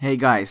Hey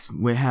guys,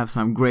 we have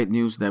some great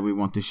news that we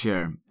want to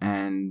share,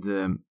 and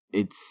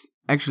it's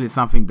actually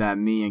something that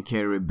me and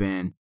Kerry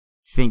been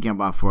thinking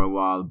about for a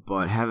while,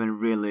 but haven't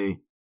really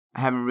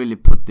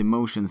put the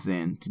emotions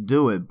in to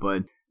do it.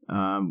 But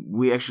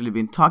we actually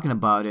been talking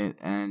about it,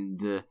 and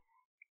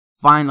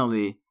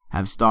finally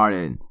have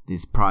started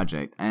this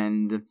project.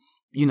 And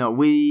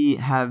we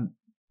have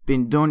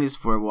been doing this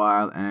for a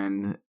while,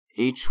 and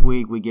each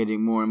week we're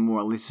getting more and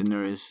more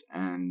listeners,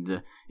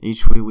 and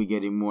each week we're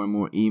getting more and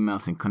more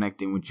emails and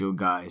connecting with you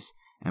guys,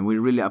 and we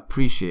really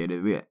appreciate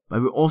it.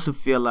 But we also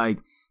feel like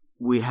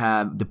we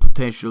have the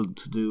potential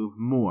to do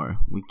more.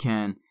 We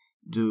can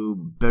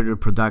do better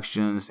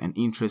productions and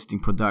interesting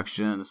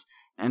productions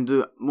and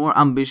do more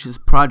ambitious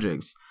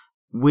projects.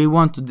 We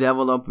want to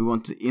develop, we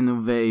want to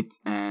innovate,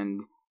 and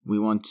we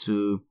want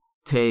to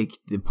take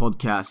the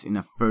podcast in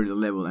a further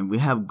level, and we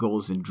have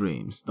goals and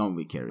dreams, don't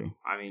we, Kerry?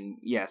 I mean,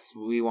 yes,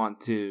 we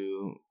want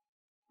to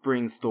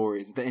bring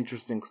stories, the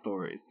interesting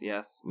stories,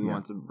 yes. We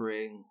want to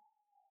bring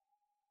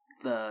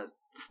the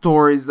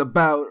stories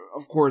about,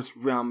 of course,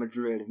 Real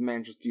Madrid,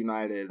 Manchester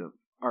United,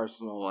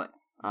 Arsenal,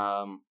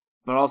 but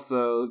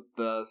also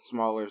the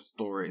smaller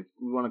stories.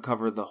 We want to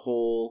cover the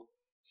whole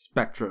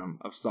spectrum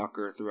of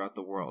soccer throughout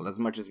the world, as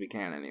much as we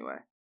can anyway.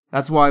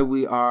 That's why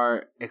we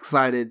are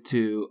excited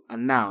to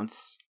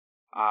announce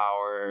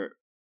our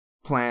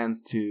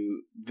plans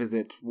to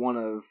visit one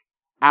of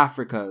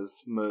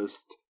Africa's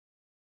most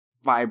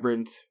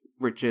vibrant,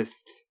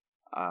 richest,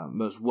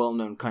 most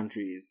well-known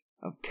countries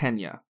of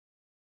Kenya.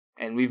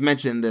 And we've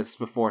mentioned this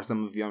before.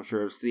 Some of you, I'm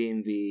sure, have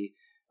seen the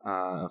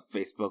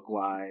Facebook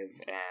Live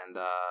and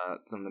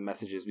some of the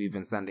messages we've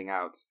been sending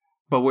out.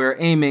 But we're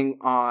aiming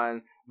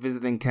on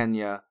visiting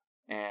Kenya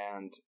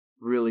and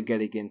really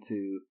getting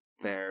into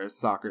their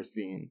soccer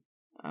scene.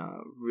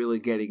 Really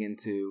getting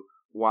into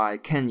why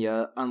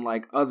Kenya,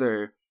 unlike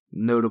other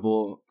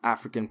notable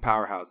African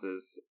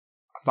powerhouses,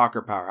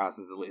 soccer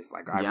powerhouses at least,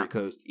 like Ivory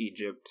Coast,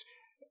 Egypt,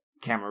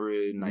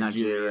 Cameroon,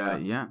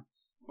 Nigeria,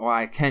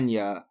 why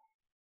Kenya,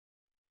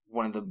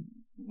 one of the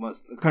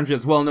country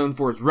that's well known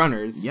for its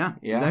runners.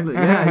 Exactly.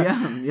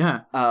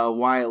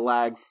 Why it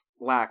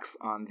lacks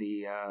on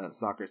the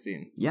soccer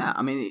scene. Yeah,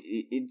 I mean,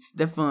 it's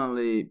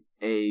definitely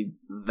a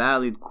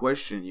valid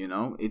question,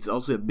 It's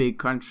also a big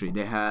country.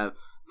 They have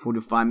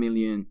 45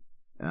 million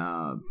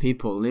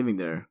people living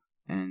there,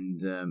 and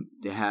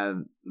they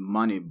have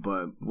money,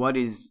 but what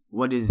is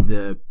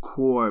the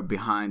core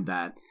behind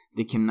that?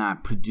 They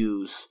cannot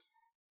produce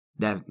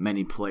that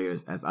many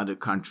players as other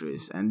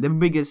countries, and the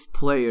biggest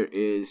player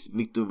is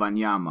Victor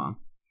Wanyama,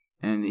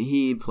 and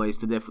he plays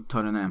today for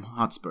Tottenham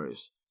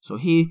Hotspurs. So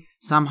he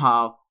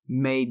somehow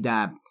made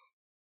that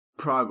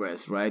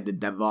progress, right? The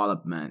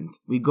development.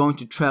 We're going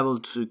to travel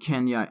to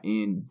Kenya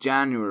in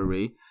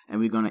January, and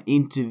we're going to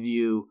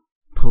interview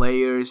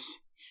players,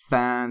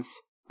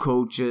 fans,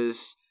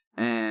 coaches,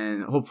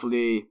 and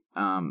hopefully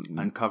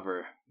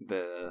uncover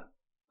the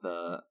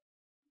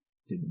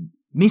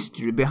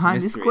mystery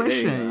behind this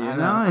question.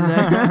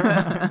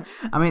 I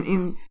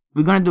mean,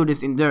 we're gonna do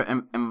this in their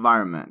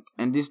environment,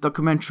 and this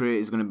documentary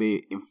is gonna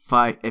be in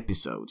 5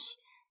 episodes,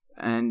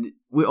 and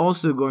we're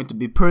also going to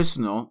be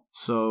personal,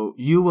 so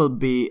you will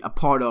be a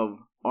part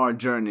of our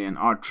journey and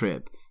our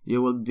trip.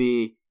 You will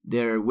be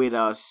there with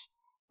us,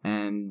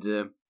 and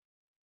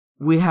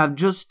we have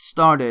just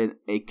started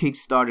a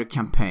Kickstarter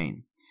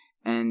campaign,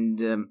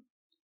 and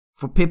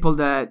for people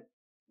that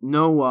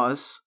know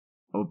us,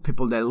 or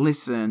people that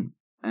listen,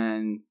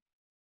 and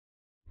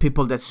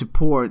people that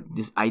support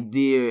this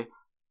idea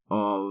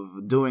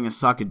of doing a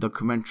soccer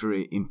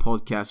documentary in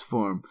podcast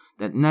form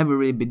that never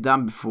really been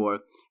done before,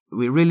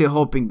 we're really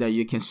hoping that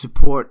you can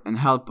support and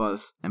help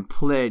us and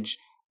pledge,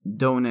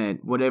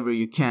 donate, whatever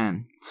you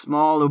can,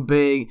 small or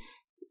big.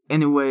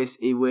 Anyways,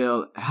 it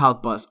will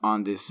help us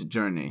on this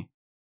journey.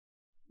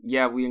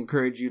 Yeah, we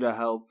encourage you to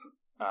help,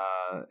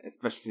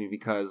 especially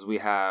because we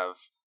have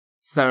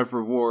set up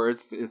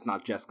rewards. It's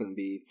not just going to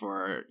be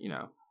for,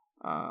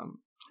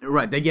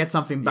 right, they get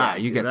something back.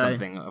 Yeah, you get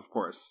something, of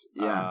course.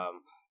 Yeah.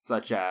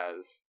 Such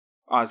as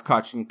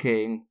Oscotch and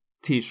King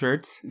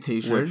t-shirts,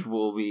 which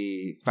will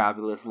be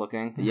fabulous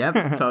looking.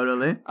 Yep,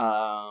 totally.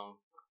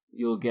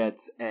 You'll get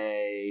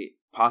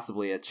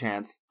possibly a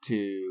chance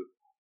to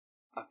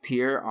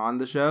appear on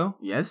the show.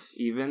 Yes.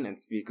 Even, and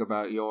speak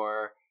about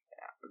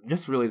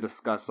just really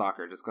discuss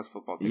soccer, discuss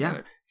football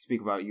together. Yeah.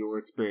 Speak about your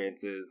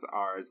experiences,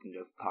 ours, and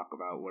just talk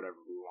about whatever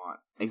we want.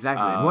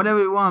 Exactly. Whatever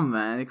we want,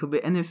 man. It could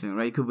be anything,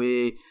 right? It could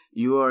be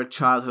your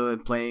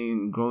childhood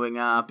growing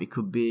up. It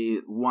could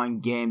be one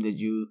game that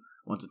you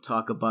want to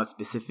talk about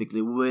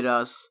specifically with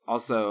us.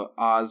 Also,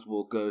 Oz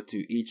will go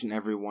to each and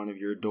every one of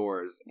your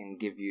doors and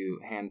give you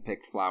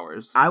hand-picked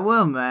flowers. I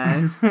will,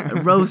 man.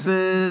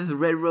 Roses,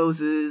 red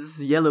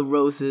roses, yellow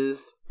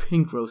roses,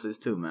 pink roses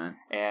too, man.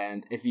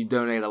 And if you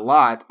donate a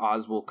lot,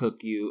 Oz will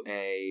cook you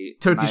a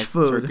Turkish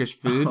food.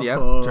 Turkish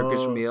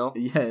meal.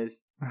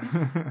 Yes.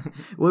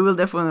 We will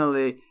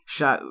definitely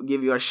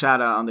give you a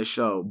shout out on the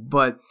show.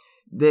 But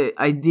the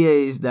idea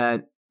is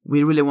that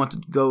we really want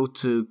to go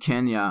to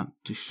Kenya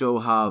to show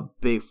how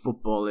big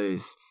football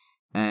is,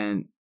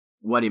 and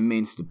what it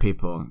means to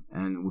people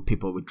and with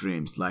people with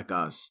dreams like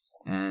us.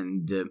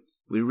 And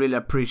we really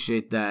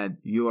appreciate that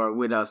you are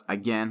with us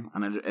again,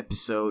 another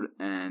episode,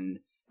 and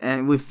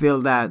we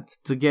feel that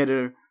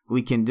together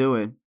we can do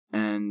it,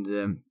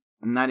 and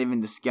not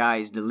even the sky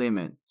is the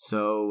limit.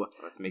 So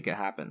let's make it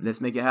happen.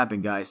 Let's make it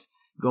happen, guys.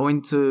 Go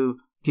into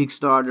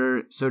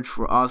Kickstarter, search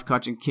for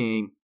Oscotch and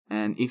King,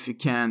 and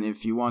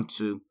if you want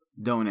to,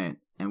 donate,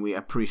 and we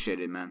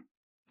appreciate it, man.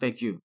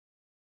 Thank you.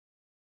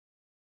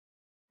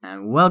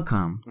 And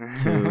welcome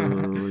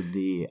to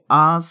the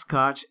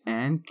Oscotch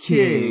and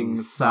King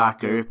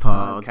Soccer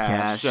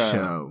Podcast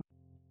Show.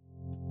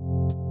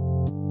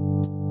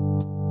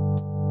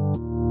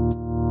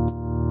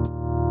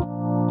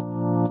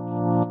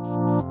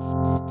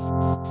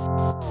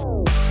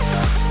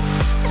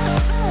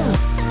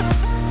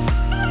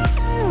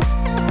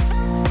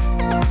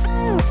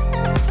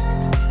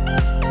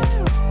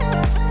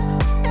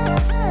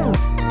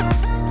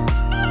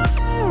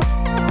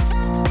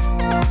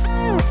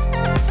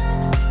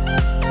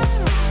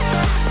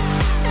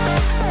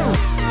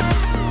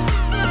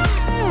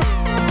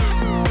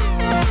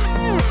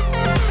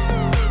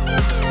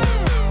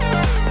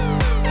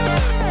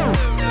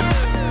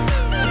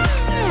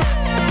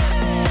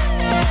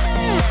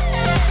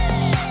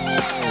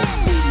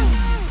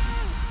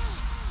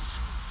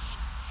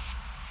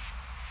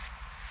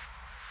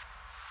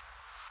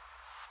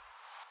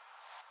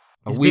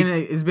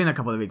 It's been a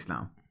couple of weeks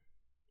now.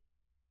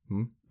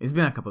 It's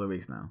been a couple of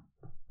weeks now.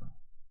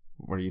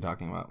 What are you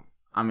talking about?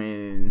 I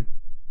mean,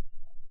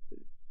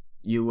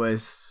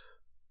 US.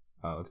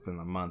 Oh, it's been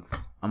a month.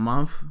 A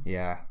month?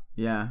 Yeah.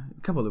 Yeah,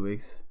 a couple of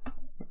weeks.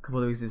 A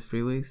couple of weeks is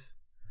 3 weeks.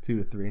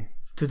 2 to 3.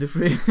 2 to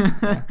 3.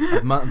 Yeah.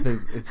 A month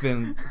it's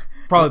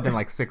probably been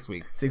like 6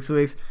 weeks. 6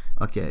 weeks.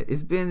 Okay,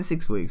 it's been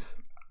 6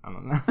 weeks. I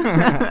don't know.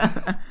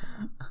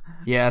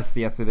 Yes,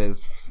 it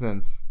is.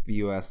 Since the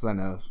US, I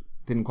know,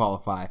 didn't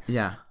qualify.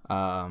 Yeah.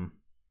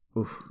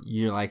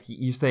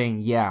 You're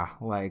saying yeah,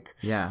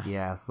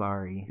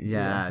 sorry.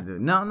 Yeah,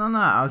 dude. No.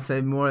 I would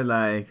say more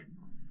like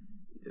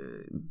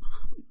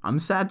I'm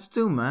sad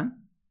too, man.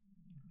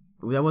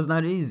 That was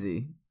not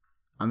easy.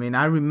 I mean,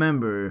 I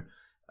remember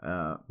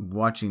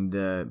watching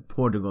the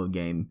Portugal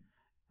game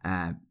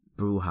at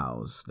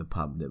Brewhouse, the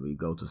pub that we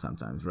go to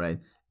sometimes, right?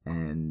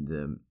 And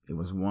it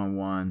was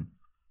 1-1,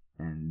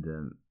 and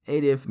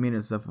 80th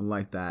minute, something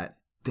like that.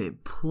 The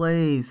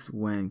place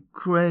went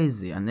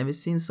crazy. I never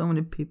seen so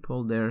many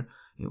people there.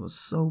 It was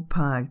so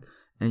packed,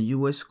 and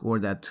US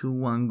scored that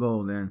 2-1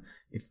 goal, and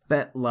it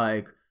felt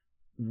like,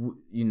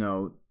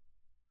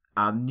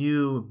 a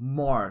new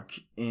mark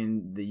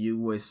in the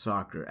US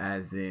soccer,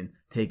 as in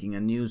taking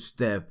a new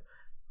step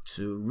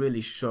to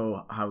really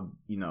show how,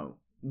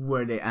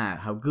 where they at,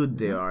 how good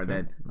they are,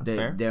 that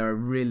they're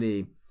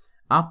really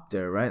up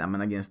there, right? I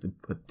mean, against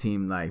a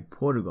team like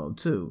Portugal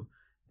too,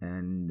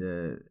 and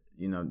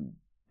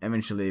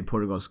eventually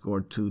Portugal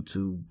scored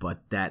 2-2,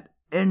 but that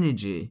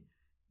energy,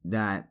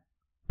 that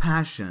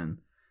passion,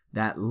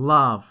 that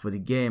love for the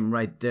game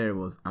right there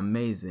was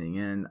amazing.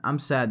 And I'm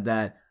sad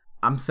that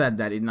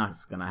it's not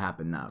gonna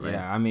happen now, right?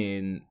 Yeah, I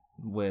mean,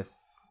 with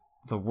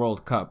the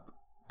World Cup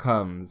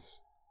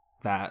comes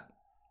that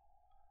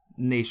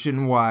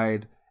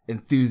nationwide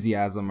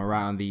enthusiasm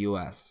around the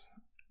US.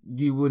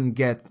 You wouldn't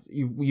get,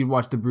 you'd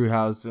watch the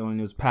Brewhouse when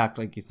it was packed,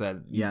 like you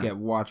said. You'd get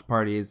watch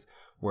parties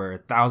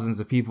where thousands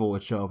of people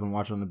would show up and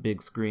watch on the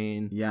big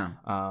screen. Yeah.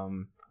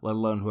 Let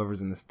alone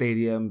whoever's in the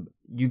stadium.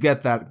 You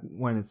get that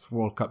when it's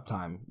World Cup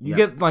time. You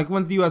get, like,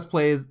 once the U.S.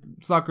 plays,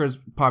 soccer is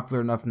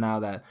popular enough now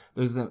that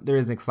there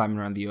is excitement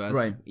around the U.S.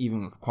 Right.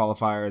 Even with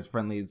qualifiers,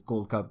 friendlies,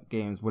 Gold Cup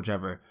games,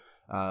 whichever.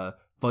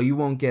 But you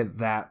won't get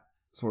that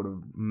sort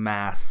of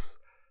mass,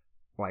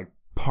 like,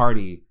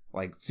 party,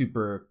 like,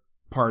 super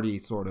party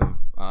sort of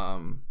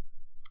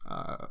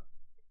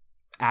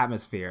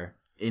atmosphere.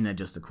 In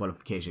just a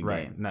qualification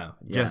game. No,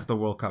 just the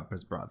World Cup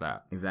has brought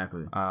that.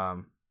 Exactly.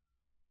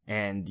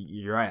 And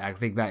you're right. I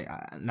think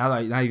that now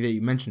that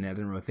you mention it, I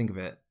didn't really think of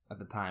it at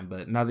the time,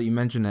 but now that you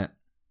mention it,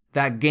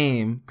 that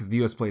game, because the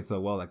U.S. played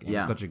so well, that game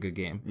was such a good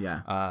game.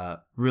 Yeah.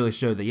 Really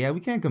showed that we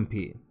can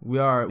compete. We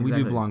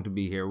do belong to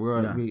be here.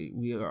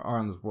 We are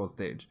on this world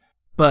stage.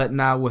 But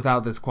now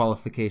without this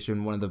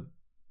qualification, one of the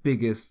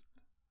biggest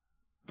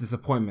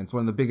disappointments,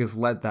 one of the biggest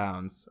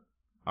letdowns,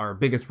 or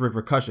biggest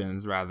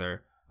repercussions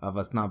rather, of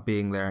us not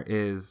being there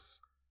is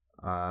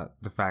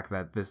the fact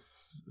that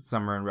this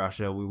summer in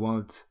Russia we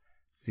won't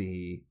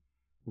see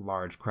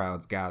large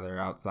crowds gather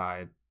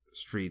outside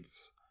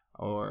streets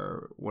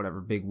or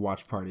whatever, big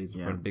watch parties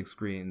in front of big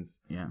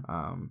screens. Yeah.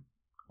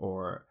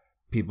 Or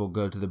people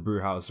go to the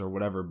brew house or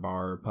whatever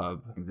bar or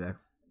pub.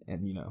 Exactly.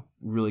 And,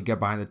 really get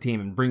behind the team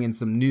and bring in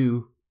some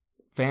new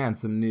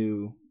fans, some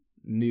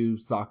new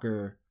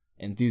soccer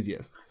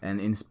enthusiasts. And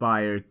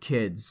inspire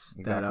kids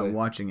that are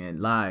watching it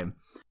live.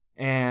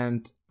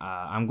 And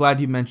I'm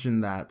glad you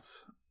mentioned that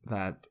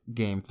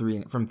game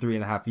from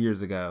 3.5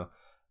 years ago,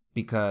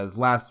 because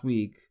last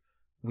week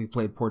we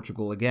played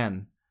Portugal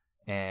again,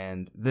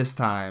 and this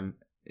time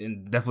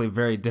in definitely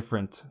very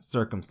different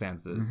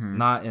circumstances. Mm-hmm.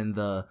 Not in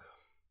the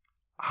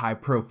high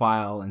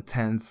profile,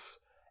 intense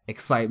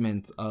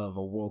excitement of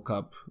a World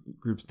Cup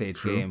group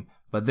stage game.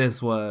 But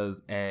this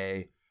was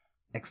a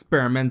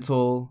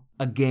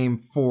game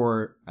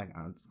for,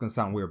 it's going to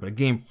sound weird, but a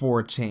game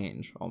for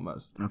change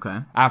almost. Okay.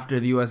 After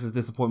the U.S.'s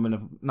disappointment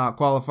of not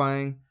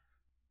qualifying,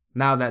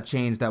 now that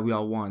change that we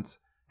all want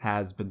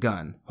has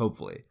begun,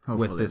 hopefully.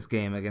 With this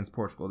game against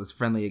Portugal, this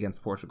friendly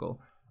against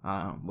Portugal,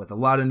 with a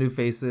lot of new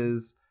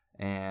faces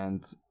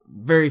and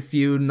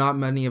not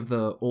many of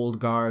the old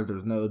guard.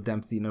 There's no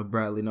Dempsey, no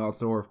Bradley, no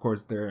Altidore. Of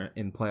course, they're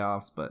in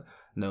playoffs, but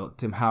no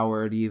Tim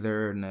Howard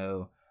either,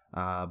 no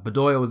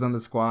Bedoya was on the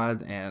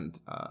squad, and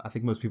I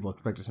think most people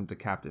expected him to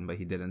captain, but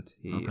he didn't.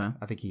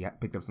 I think he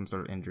picked up some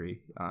sort of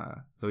injury,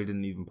 so he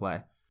didn't even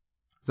play.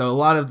 So a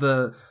lot of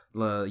the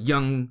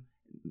young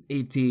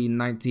 18,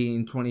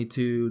 19,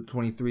 22,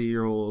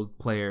 23-year-old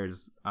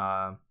players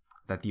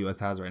that the U.S.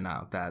 has right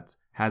now that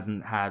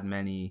hasn't had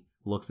many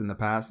looks in the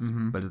past,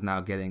 but is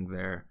now getting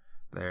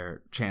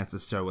their chance to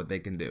show what they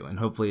can do. And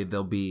hopefully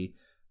they'll be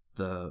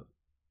the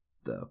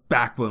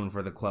backbone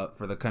for the club,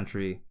 for the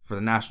country, for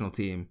the national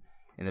team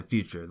in the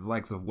future. The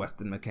likes of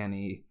Weston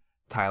McKennie,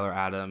 Tyler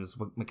Adams,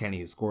 McKennie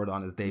who scored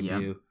on his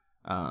debut,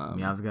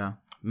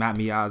 Matt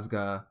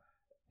Miazga,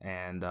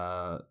 and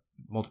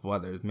multiple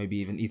others, maybe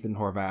even Ethan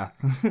Horvath,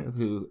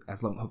 who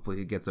hopefully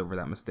he gets over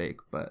that mistake,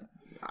 but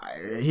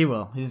he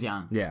will. He's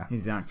young. Yeah,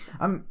 he's young.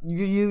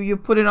 You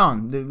put it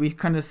on. We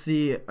kind of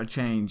see a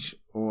change,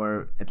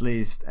 or at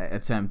least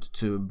attempt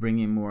to bring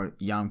in more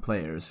young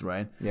players,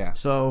 right? Yeah.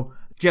 So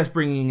just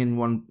bringing in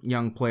one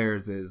young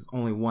players is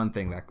only one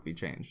thing that could be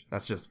changed.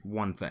 That's just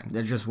one thing.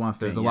 That's just one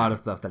thing. There's a lot of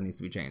stuff that needs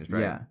to be changed,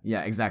 right?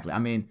 Yeah, exactly. I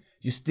mean,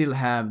 you still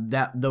have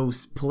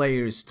those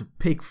players to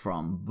pick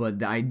from, but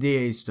the idea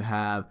is to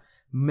have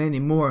many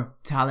more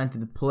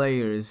talented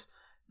players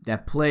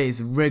that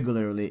plays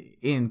regularly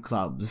in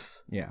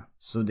clubs. Yeah.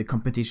 So the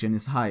competition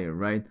is higher,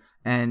 right?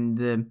 And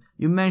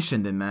you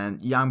mentioned it, man,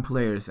 young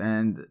players.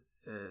 And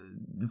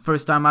the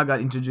first time I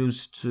got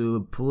introduced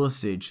to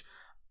Pulisic,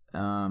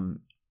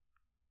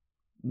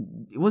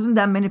 it wasn't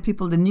that many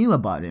people that knew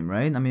about him,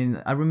 right? I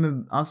mean, I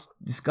remember us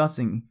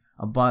discussing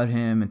about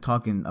him and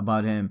talking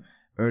about him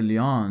early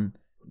on,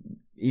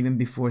 even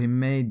before he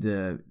made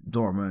the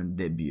Dortmund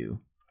debut.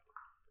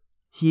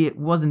 He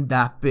wasn't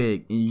that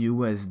big in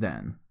US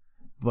then,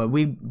 but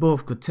we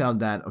both could tell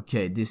that,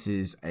 okay, this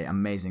is an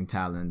amazing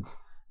talent.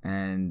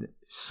 And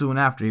soon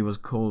after, he was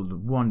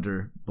called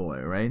Wonder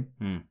Boy, right?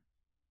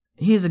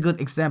 He's a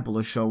good example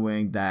of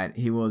showing that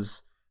he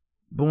was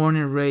born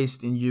and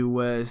raised in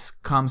US,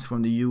 comes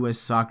from the US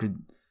soccer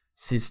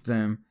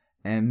system,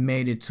 and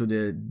made it to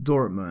the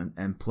Dortmund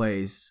and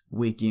plays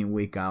week in,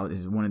 week out,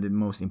 is one of the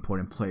most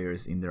important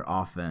players in their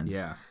offense.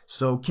 Yeah.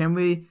 So can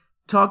we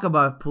talk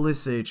about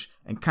Pulisic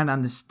and kind of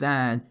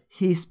understand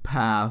his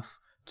path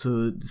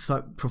to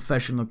the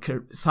professional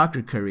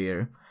soccer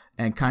career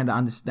and kind of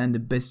understand the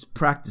best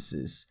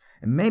practices?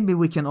 And maybe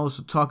we can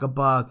also talk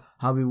about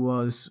how it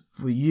was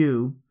for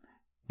you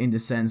in the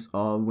sense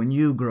of when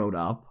you growed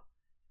up,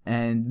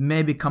 and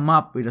maybe come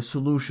up with a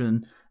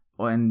solution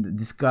and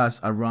discuss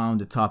around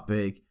the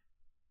topic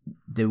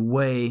the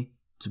way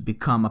to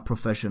become a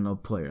professional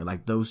player,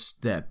 like those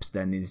steps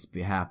that needs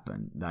to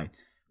happen, like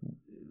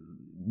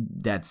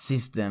that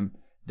system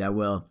that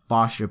will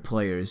foster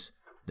players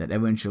that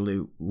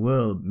eventually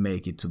will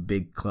make it to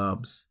big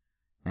clubs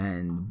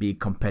and be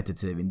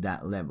competitive in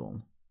that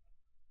level.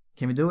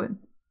 Can we do it?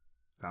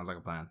 Sounds like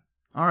a plan.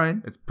 All right.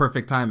 It's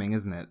perfect timing,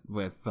 isn't it?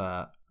 With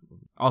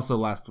also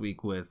last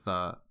week with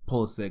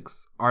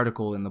Pulisic's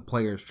article in the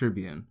Players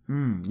Tribune.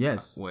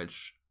 Yes.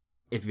 Which,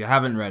 if you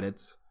haven't read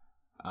it,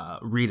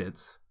 read it,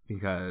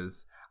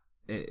 because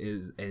it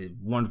is a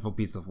wonderful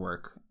piece of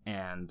work.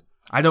 And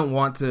I don't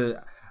want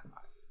to,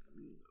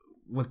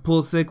 with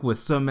Pulisic, with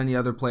so many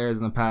other players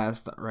in the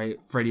past, right?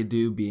 Freddie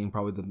Adu being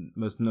probably the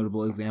most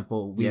notable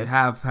example. We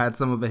have had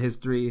some of a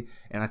history,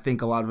 and I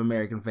think a lot of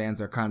American fans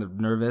are kind of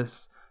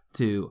nervous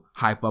to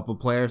hype up a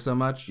player so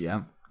much.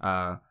 Yeah.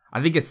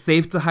 I think it's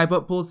safe to hype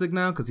up Pulisic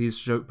now because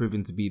he's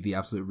proven to be the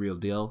absolute real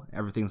deal.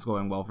 Everything's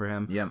going well for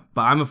him. Yeah.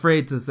 But I'm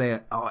afraid to say,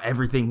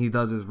 everything he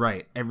does is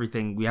right.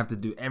 We have to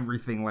do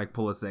everything like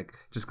Pulisic,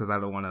 just because I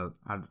don't want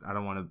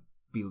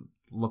to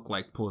look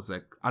like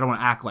Pulisic. I don't want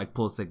to act like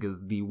Pulisic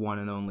is the one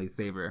and only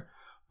savior.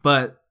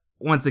 But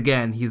once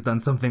again, he's done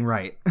something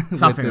right.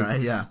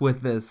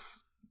 With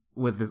this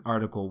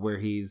article where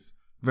he's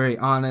very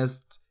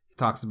honest. He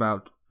talks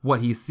about what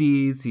he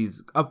sees.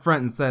 He's upfront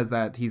and says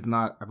that he's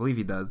not, I believe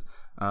he does,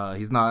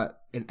 he's not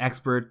an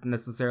expert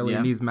necessarily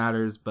in these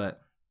matters,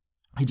 but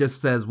he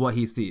just says what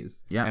he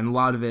sees. Yeah. And a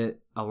lot of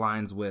it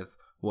aligns with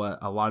what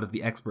a lot of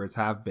the experts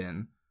have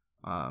been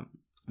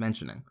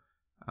mentioning.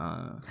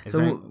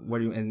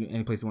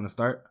 Any place you want to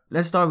start?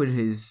 Let's start with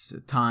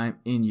his time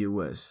in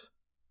US.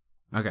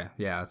 Okay,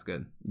 yeah, that's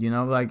good. You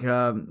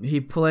know, he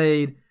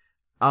played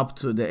up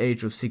to the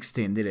age of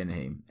 16, didn't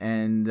he?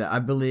 And I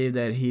believe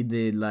that he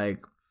did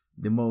like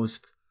the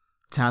most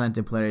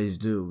talented players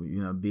do,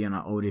 you know, be on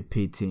an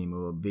ODP team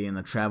or be on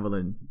a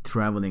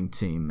traveling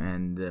team.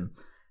 And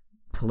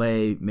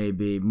play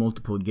maybe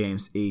multiple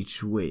games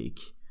each week,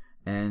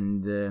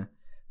 and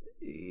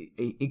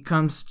it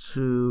comes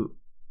to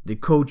the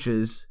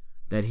coaches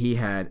that he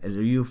had at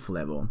the youth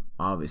level,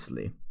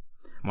 obviously.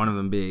 One of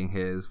them being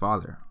his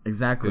father.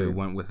 Exactly. Who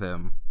went with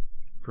him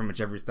pretty much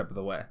every step of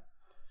the way.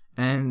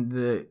 And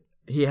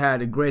he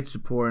had a great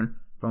support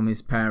from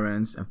his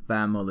parents and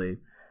family.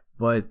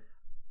 But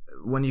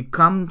when it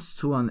comes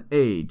to an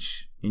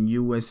age in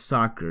US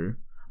soccer,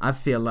 I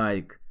feel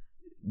like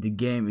the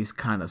game is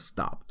kind of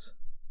stopped.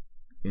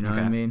 You know what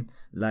I mean?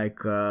 Like,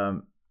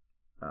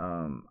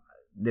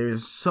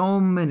 there's so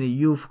many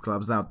youth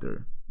clubs out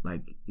there.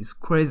 Like, it's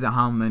crazy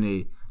how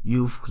many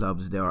youth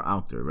clubs there are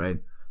out there, right?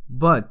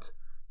 But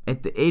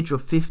at the age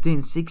of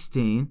 15,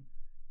 16,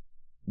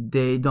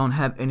 they don't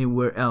have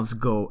anywhere else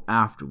go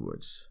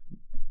afterwards.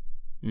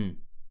 In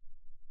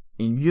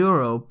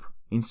Europe,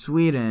 in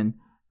Sweden,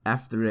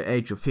 after the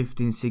age of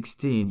 15,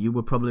 16, you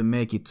will probably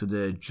make it to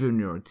the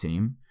junior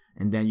team,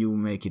 and then you will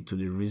make it to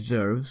the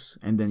reserves,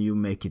 and then you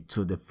make it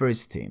to the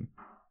first team.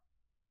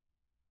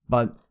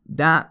 But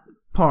that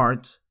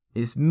part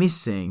is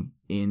missing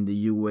in the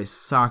US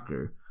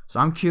soccer. So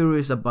I'm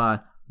curious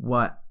about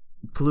what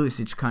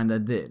Pulisic kind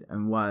of did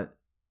and what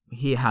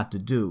he had to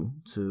do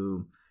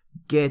to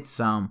get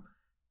some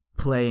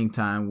playing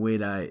time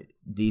with a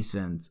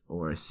decent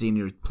or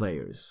senior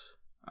players.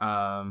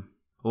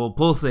 Well,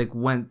 Pulisic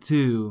went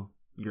to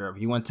Europe.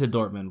 He went to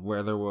Dortmund,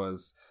 where there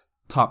was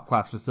top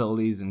class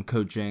facilities and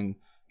coaching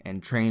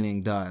and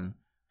training done,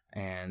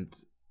 and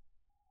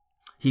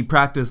he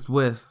practiced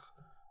with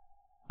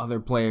other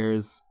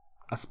players,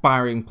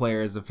 aspiring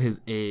players of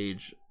his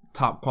age,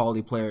 top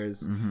quality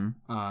players.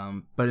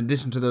 But in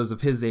addition to those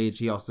of his age,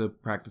 he also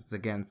practiced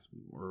against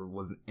or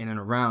was in and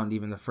around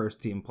even the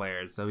first team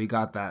players. So he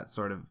got that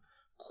sort of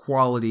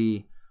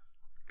quality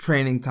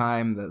training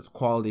time, that's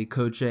quality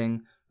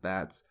coaching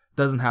that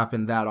doesn't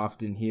happen that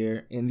often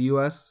here in the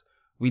US.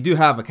 We do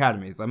have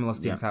academies.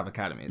 MLS teams have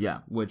academies,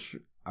 which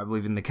I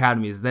believe in the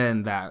academies,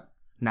 then that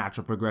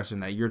natural progression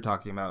that you're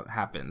talking about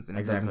happens and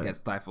it doesn't get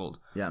stifled.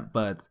 Yeah.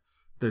 But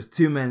there's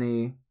too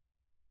many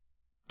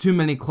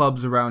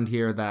clubs around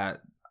here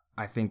that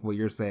I think what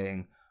you're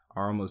saying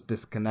are almost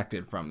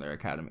disconnected from their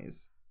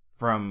academies,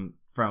 from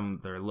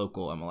their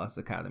local MLS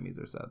academies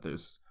or so.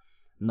 There's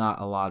not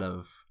a lot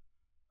of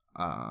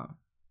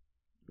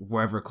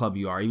wherever club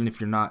you are, even if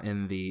you're not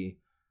in the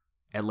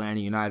Atlanta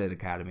United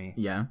Academy,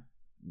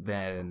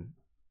 then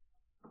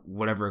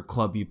whatever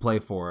club you play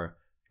for,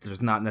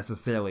 there's not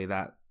necessarily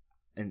that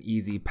an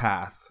easy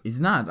path. It's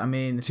not. I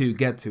mean, to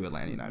get to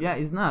Atlanta United. Yeah,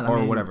 it's not.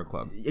 Or whatever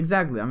club.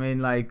 Exactly. I mean,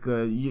 like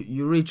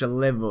you reach a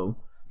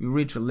level. You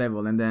reach a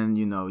level, and then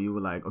you were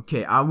like,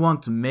 okay, I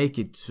want to make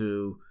it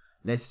to,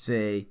 let's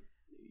say,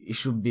 it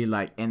should be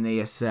like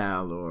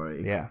NASL or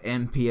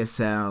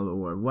NPSL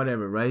or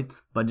whatever, right?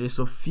 But there's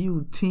a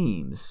few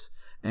teams,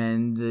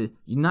 and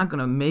you're not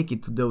gonna make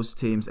it to those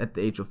teams at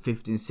the age of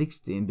 15,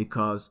 16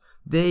 because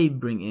they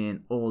bring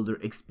in older,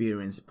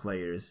 experienced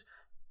players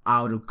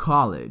out of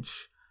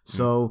college.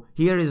 So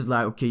here is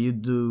like, okay, you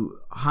do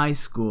high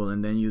school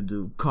and then you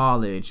do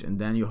college and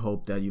then you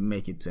hope that you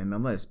make it to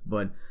MLS.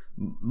 But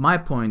my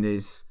point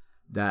is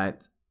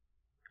that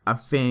I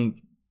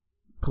think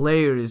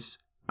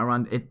players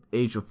around the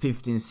age of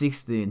 15,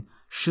 16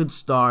 should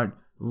start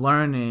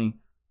learning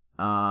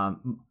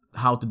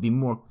how to be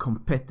more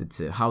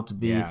competitive, how to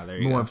be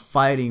more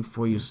fighting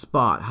for your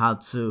spot, how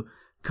to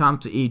come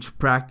to each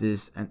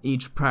practice, and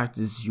each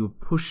practice you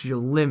push your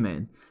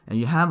limit, and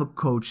you have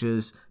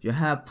coaches, you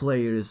have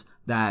players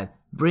that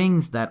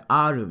brings that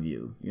out of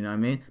you, you know what I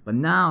mean? But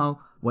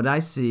now what I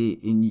see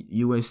in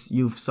US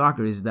youth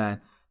soccer is that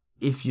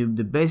if you're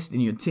the best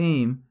in your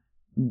team,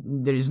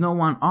 there is no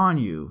one on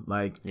you.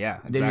 Like,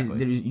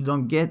 you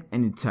don't get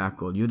any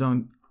tackle, you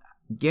don't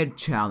get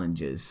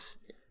challenges,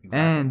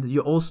 and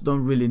you also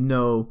don't really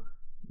know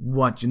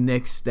what your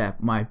next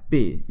step might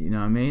be, you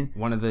know what I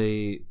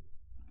mean?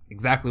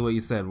 Exactly what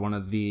you said. One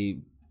of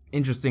the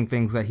interesting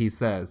things that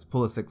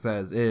Pulisic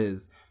says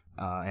is,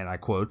 and I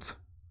quote,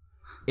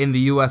 "In the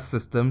U.S.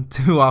 system,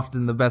 too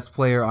often the best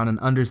player on an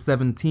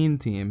under-17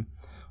 team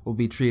will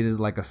be treated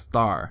like a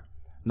star,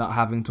 not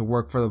having to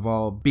work for the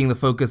ball, being the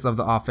focus of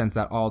the offense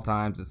at all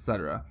times,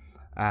 etc.,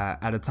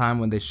 at a time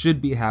when they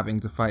should be having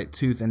to fight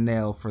tooth and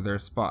nail for their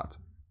spot."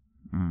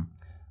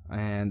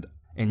 And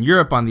in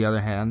Europe, on the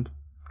other hand,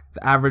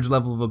 the average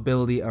level of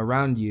ability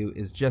around you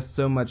is just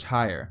so much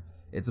higher.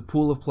 It's a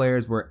pool of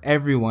players where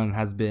everyone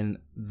has been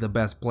the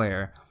best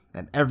player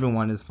and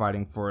everyone is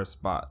fighting for a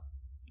spot.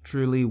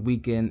 Truly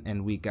week in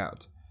and week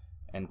out.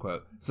 End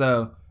quote.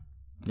 So,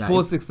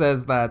 Pulisic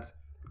says that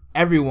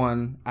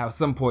everyone at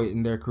some point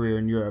in their career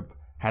in Europe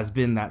has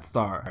been that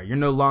star. You're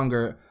no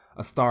longer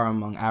a star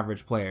among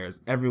average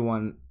players.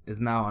 Everyone is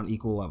now on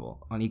equal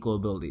level, on equal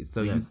abilities.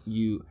 So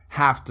you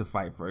have to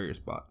fight for your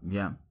spot.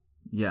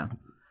 Yeah.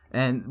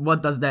 And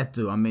what does that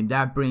do? I mean,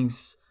 that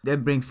brings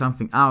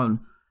something out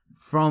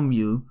from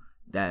you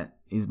that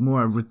is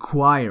more a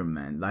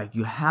requirement. Like,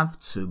 you have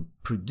to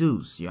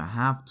produce, you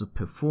have to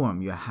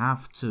perform, you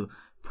have to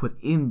put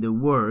in the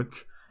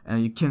work,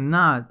 and you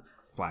cannot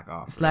slack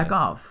off. Slack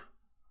off.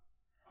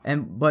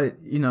 But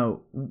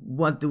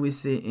what do we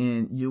see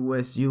in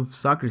U.S. youth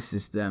soccer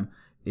system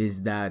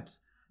is that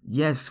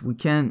yes, we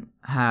can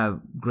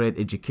have great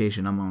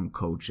education among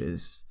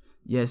coaches.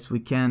 Yes, we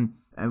can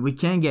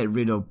get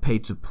rid of pay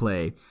to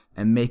play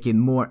and make it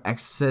more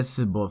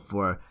accessible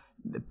for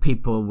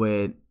people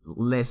with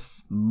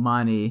less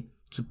money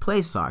to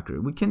play soccer.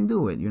 We can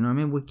do it. You know what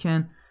I mean?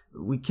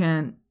 We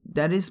can.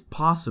 That is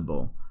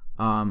possible.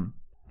 And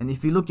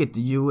if you look at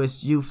the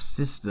U.S. youth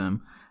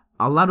system,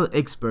 a lot of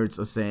experts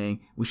are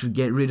saying we should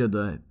get rid of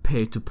the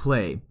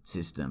pay-to-play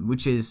system,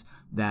 which is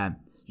that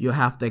you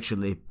have to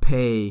actually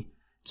pay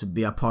to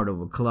be a part of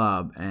a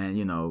club. And,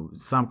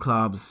 some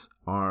clubs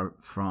are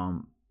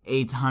from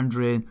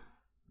 $800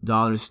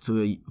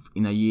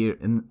 in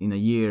a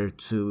year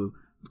to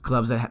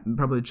clubs that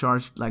probably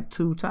charge like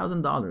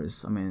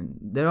 $2,000. I mean,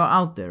 they're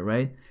out there,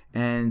 right?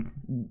 And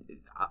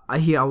I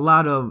hear a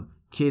lot of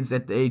kids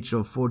at the age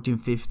of 14,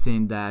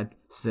 15 that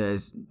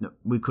says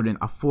we couldn't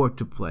afford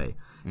to play.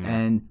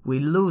 And we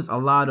lose a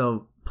lot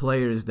of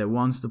players that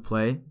wants to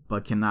play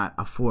but cannot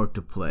afford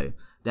to play.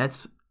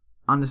 That's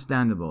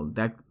understandable.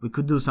 That we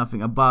could do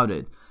something about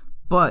it.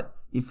 But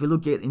if you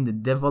look at in the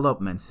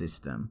development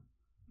system,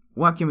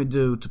 what can we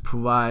do to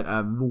provide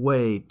a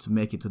way to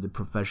make it to the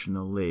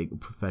professional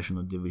league,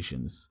 professional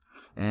divisions?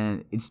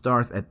 And it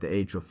starts at the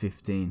age of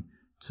 15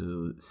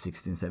 to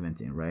 16,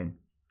 17, right?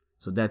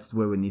 So that's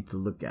where we need to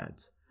look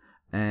at.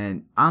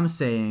 And I'm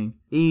saying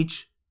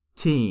each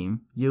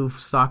team, youth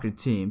soccer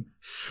team,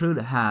 should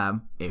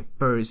have a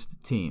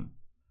first team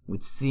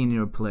with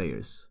senior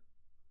players.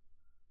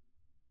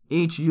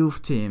 Each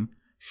youth team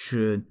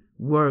should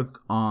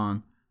work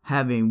on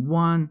having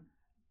one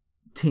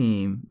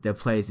team that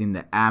plays in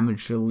the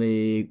amateur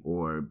league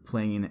or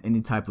playing in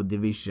any type of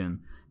division,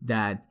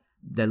 that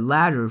the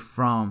ladder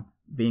from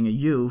being a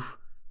youth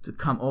to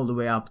come all the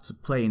way up to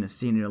play in a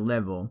senior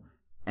level.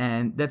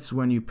 And that's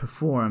when you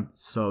perform.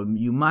 So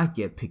you might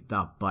get picked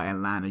up by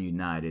Atlanta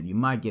United. You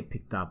might get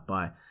picked up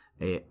by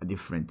a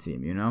different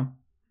team,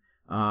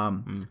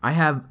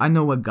 I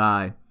know a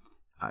guy,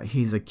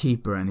 he's a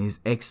keeper and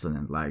he's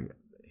excellent. Like,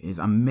 he's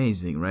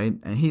amazing, right?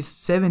 And he's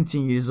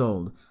 17 years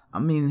old. I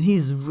mean,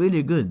 he's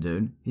really good,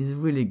 dude. He's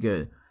really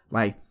good.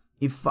 Like,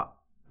 if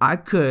I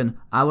could,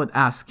 I would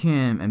ask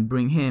him and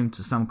bring him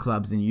to some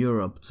clubs in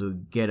Europe to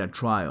get a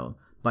trial.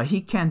 But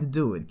he can't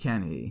do it,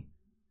 can he?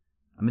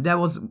 I mean, that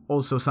was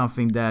also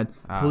something that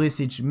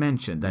Pulisic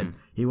mentioned, that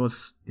he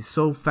was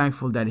so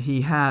thankful that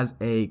he has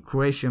a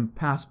Croatian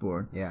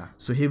passport. Yeah.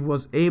 So he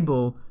was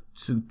able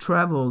to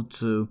travel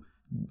to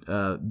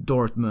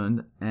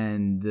Dortmund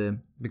and...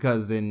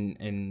 because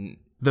in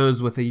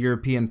those with a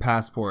European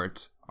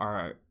passport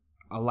are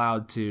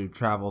allowed to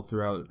travel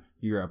throughout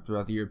Europe,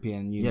 throughout the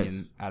European Union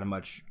at a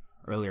much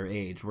earlier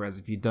age. Whereas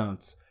if you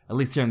don't, at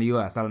least here in the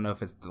U.S., I don't know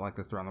if it's like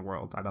this around the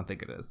world. I don't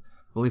think it is.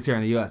 But at least here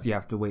in the U.S., you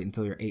have to wait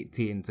until you're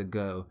 18 to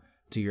go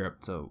to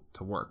Europe to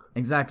work.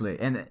 Exactly.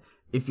 And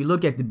if you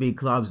look at the big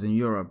clubs in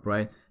Europe,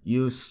 right,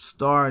 you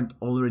start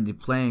already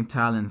playing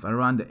talents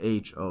around the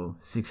age of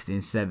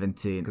 16,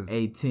 17,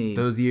 18.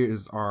 Those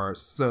years are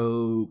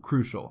so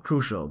crucial.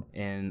 Crucial.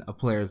 In a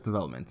player's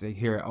development. You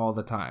hear it all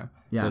the time.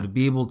 Yeah. So to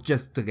be able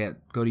just to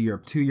go to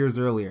Europe 2 years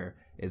earlier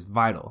is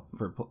vital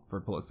for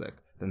Pulisic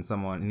than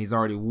someone, and he's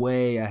already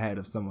way ahead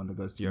of someone that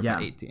goes to Europe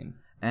at 18.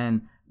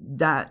 And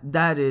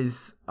that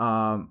is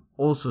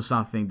also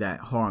something that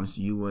harms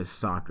U.S.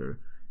 soccer.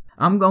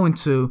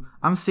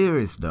 I'm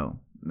serious though,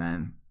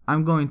 man.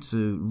 I'm going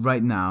to,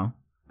 right now,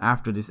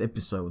 after this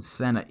episode,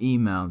 send an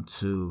email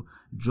to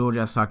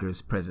Georgia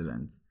Soccer's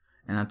president.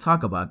 And I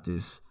talk about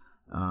this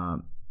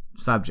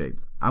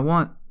subject. I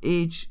want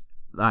each,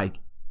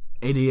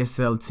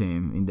 ADSL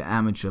team in the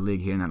amateur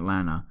league here in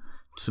Atlanta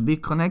to be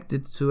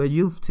connected to a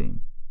youth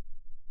team.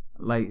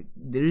 Like,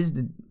 there is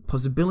the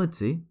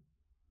possibility,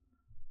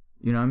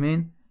 you know what I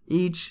mean?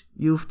 Each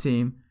youth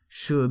team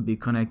should be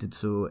connected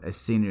to a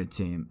senior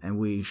team, and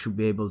we should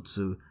be able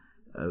to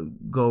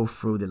go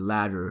through the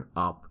ladder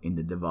up in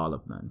the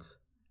development.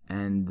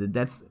 And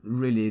that's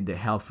really the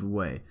healthy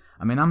way.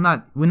 I mean,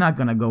 we're not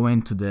gonna go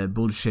into the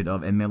bullshit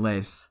of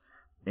MLS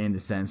in the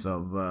sense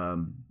of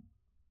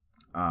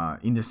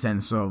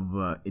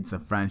it's a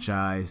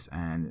franchise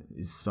and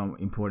it's so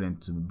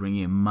important to bring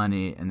in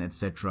money and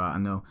etc. I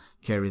know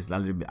Kerry's a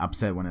little bit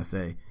upset when I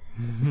say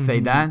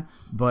that,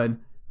 but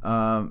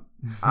I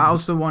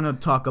also want to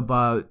talk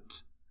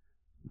about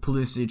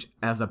Pulisic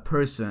as a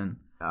person.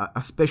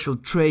 A special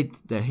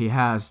trait that he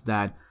has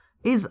that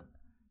is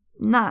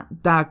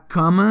not that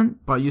common,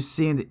 but you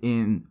see it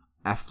in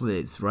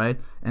athletes, right?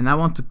 And I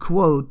want to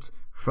quote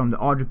from the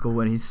article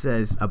when he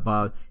says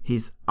about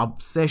his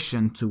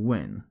obsession to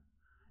win.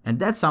 And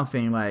that's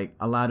something like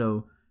a lot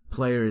of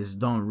players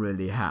don't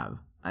really have.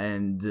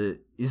 And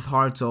it's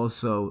hard to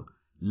also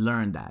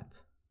learn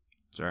that.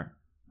 Sure.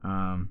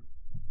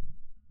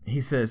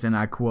 He says, and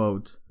I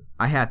quote,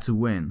 "I had to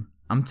win.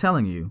 I'm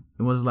telling you,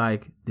 it was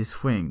like this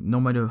thing. No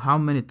matter how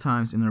many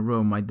times in a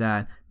row my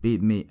dad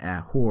beat me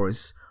a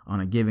horse on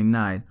a given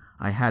night,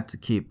 I had to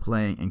keep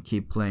playing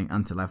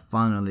until I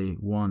finally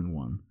won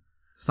one.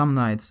 Some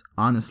nights,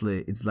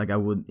 honestly, it's like I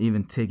would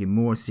even take it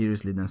more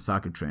seriously than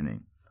soccer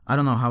training. I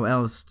don't know how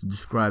else to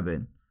describe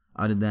it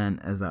other than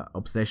as an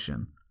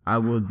obsession. I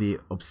would be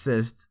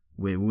obsessed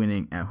with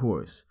winning a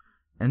horse.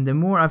 And the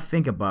more I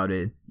think about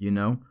it,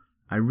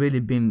 I really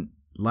been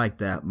like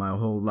that my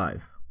whole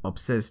life,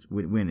 obsessed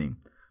with winning,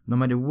 no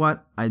matter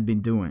what I'd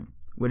been doing.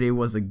 Whether it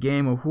was a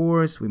game of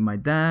horse with my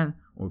dad,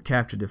 or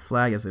capture the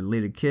flag as a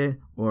little kid,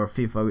 or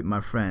FIFA with my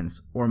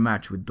friends, or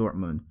match with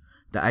Dortmund.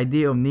 The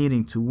idea of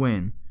needing to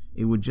win,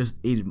 it would just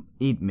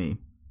eat me.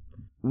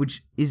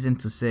 Which isn't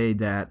to say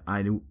that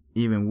I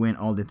even win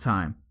all the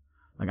time.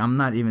 Like, I'm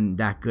not even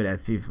that good at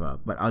FIFA,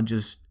 but I'll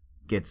just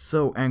get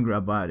so angry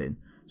about it,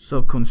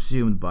 so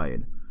consumed by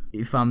it.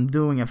 If I'm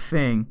doing a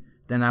thing,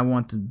 then I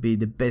want to be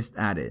the best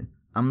at it.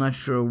 I'm not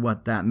sure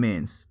what that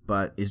means,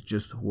 but it's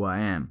just who I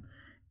am.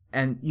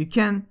 And you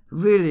can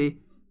really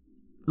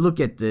look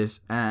at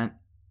this and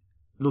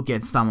look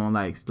at someone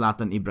like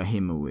Zlatan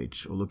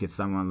Ibrahimovic, or look at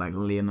someone like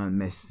Lionel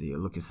Messi, or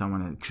look at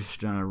someone like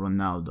Cristiano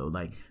Ronaldo.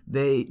 Like,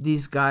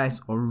 these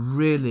guys are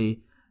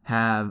really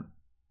have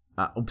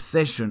an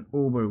obsession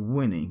over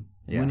winning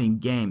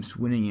games,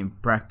 winning in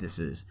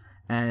practices.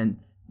 And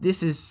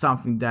this is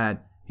something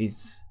that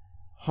is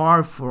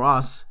hard for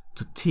us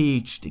to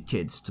teach the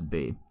kids to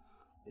be.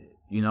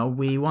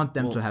 We want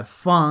them to have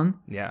fun.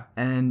 Yeah.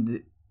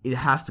 And it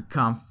has to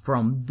come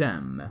from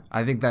them.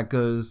 I think that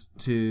comes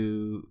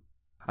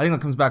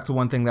back to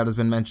one thing that has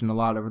been mentioned a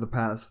lot over the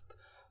past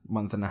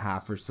month and a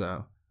half or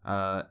so,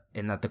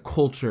 in that the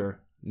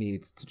culture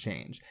needs to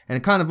change. And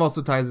it kind of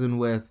also ties in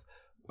with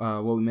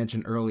what we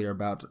mentioned earlier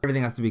about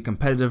everything has to be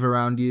competitive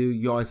around you.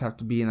 You always have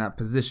to be in that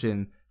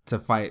position to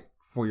fight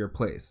for your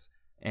place.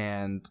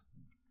 And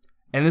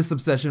this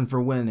obsession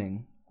for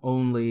winning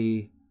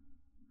only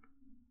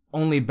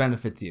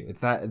benefits you. It's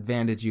that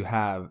advantage you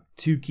have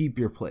to keep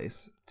your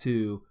place,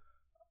 to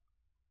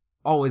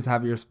always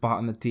have your spot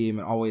on the team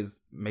and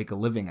always make a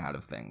living out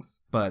of things.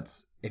 But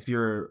if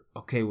you're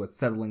okay with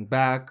settling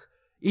back,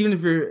 even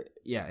if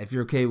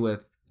you're okay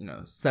with,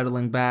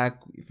 settling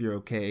back, if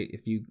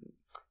you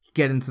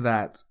get into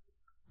that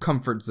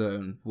comfort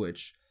zone,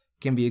 which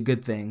can be a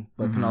good thing,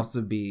 but can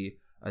also be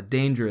a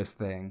dangerous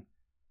thing,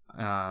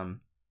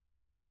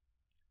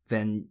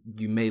 then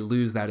you may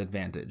lose that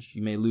advantage.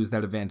 You may lose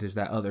that advantage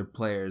that other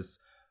players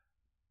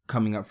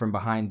coming up from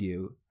behind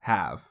you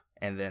have.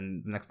 And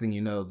then next thing you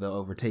know, they'll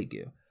overtake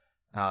you.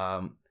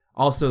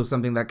 Also,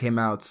 something that came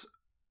out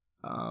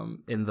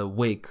in the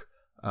wake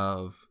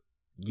of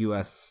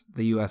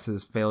the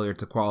US's failure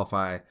to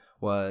qualify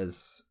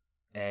was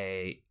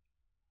I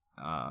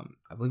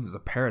believe it was a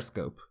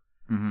Periscope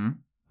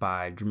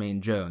by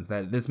Jermaine Jones.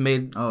 This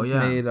made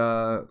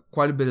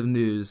quite a bit of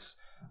news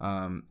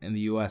in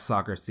the U.S.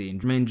 soccer scene.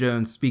 Jermaine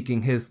Jones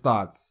speaking his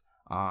thoughts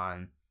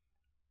on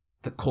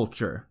the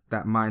culture,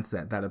 that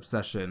mindset, that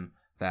obsession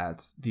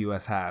that the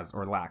U.S. has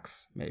or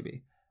lacks,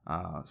 maybe.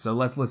 So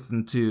let's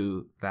listen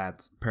to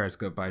that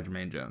Periscope by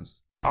Jermaine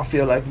Jones. I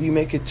feel like we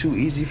make it too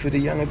easy for the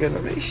younger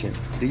generation.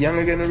 The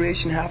younger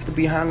generation have to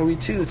be hungry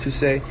too, to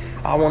say,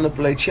 I want to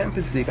play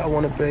Champions League, I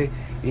want to play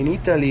in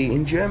Italy,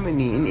 in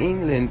Germany, in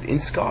England, in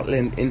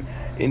Scotland,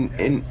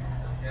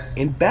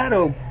 in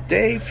battle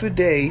day for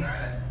day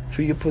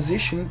for your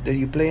position that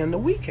you play on the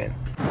weekend.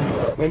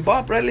 When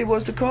Bob Bradley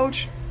was the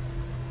coach,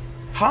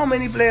 how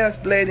many players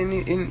played in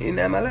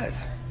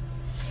MLS?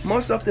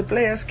 Most of the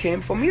players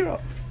came from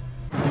Europe.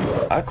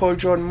 I called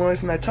Jordan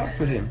Morris and I talked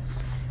with him.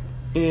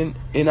 And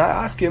I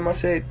asked him, I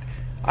said,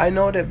 I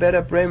know that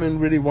Werder Bremen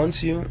really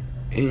wants you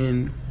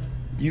and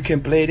you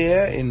can play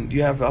there and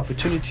you have the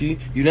opportunity.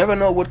 You never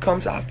know what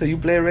comes after. You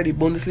play already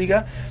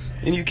Bundesliga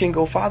and you can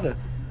go farther.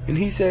 And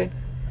he said,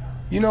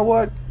 you know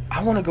what?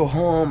 I want to go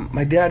home.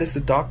 My dad is the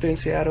doctor in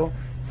Seattle,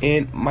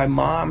 and my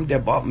mom, they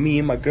bought me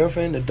and my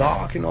girlfriend a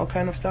dog and all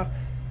kind of stuff.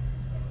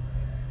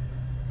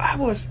 I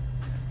was,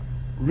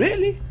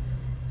 really?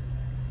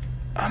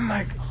 I'm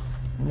like,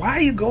 why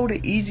you go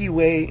the easy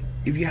way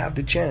if you have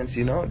the chance,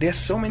 There's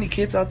so many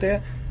kids out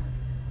there,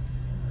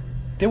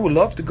 they would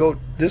love to go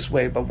this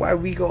way, but why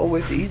we go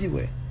always the easy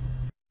way?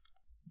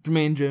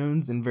 Jermaine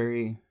Jones, in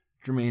very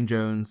Jermaine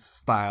Jones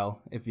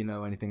style, if you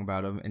know anything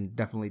about him, and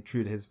definitely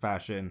true to his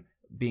fashion,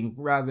 being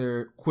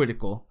rather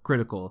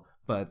critical,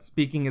 but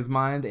speaking his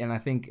mind. And I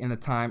think in a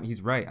time,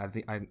 he's right.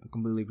 I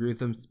completely agree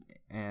with him,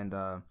 and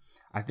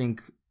I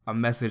think a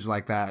message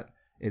like that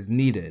is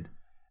needed.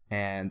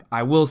 And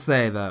I will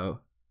say though,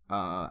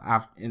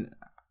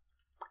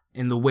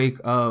 in the wake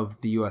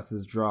of the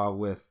US's draw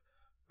with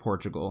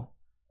Portugal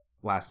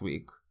last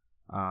week,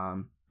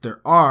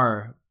 there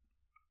are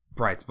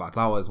bright spots.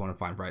 I always want to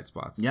find bright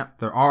spots. Yep.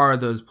 There are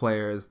those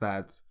players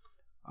that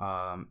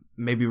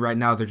maybe right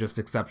now they're just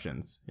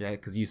exceptions. Yeah,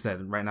 because you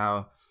said right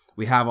now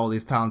we have all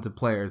these talented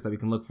players that we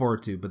can look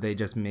forward to, but they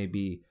just may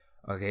be,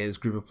 this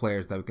group of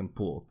players that we can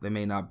pull. They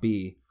may not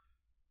be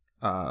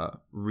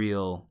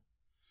real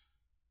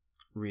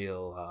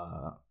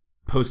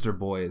poster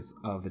boys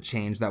of the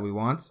change that we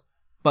want.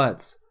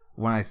 But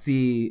when I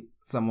see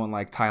someone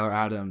like Tyler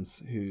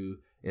Adams, who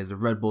is a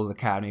Red Bulls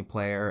Academy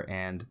player,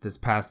 and this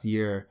past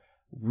year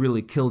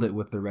really killed it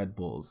with the Red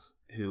Bulls,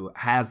 who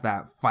has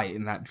that fight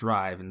and that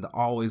drive and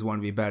always want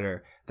to be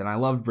better. Then I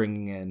love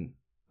bringing in,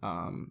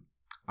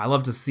 I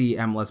love to see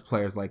MLS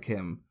players like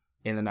him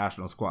in the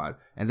national squad.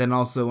 And then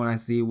also when I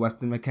see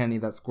Weston McKennie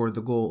that scored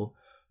the goal,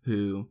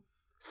 who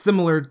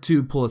similar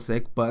to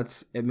Pulisic,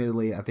 but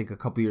admittedly I think a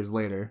couple years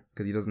later,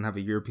 because he doesn't have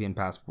a European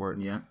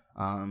passport,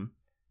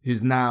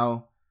 who's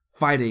now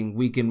fighting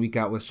week in, week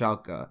out with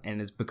Schalke and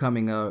is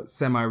becoming a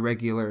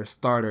semi-regular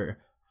starter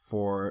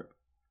for,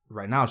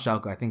 right now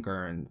Schalke I think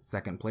are in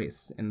second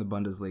place in the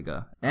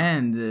Bundesliga.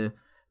 And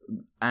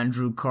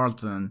Andrew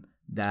Carlton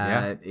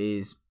that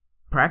is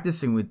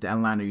practicing with the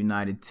Atlanta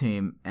United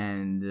team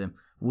and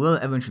will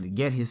eventually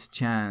get his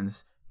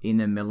chance in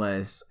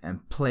MLS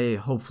and play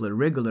hopefully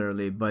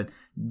regularly, but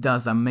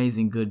does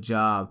amazing good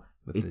job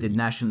with the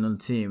national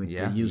team, with the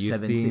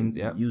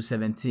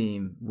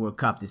U17 World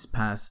Cup this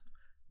past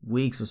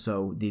weeks or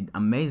so. Did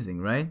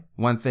amazing, right?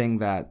 One thing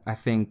that I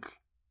think,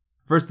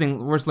 first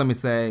let me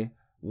say,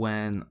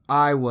 when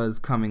I was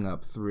coming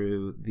up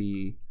through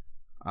the,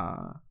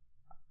 I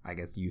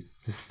guess youth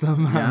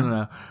system, I don't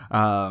know,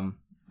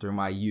 through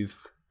my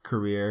youth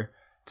career,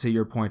 to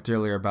your point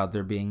earlier about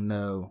there being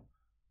no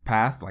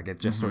path, like it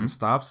just sort of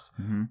stops.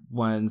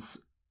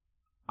 Once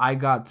I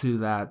got to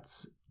that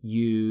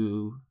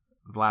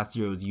last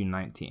year was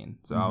U19,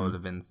 so I would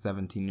have been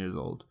 17 years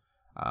old.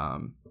 I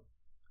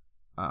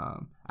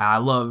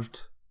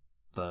loved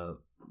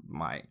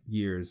my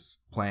years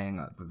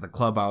playing the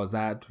club I was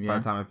at. By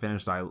the time I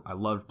finished, I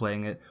loved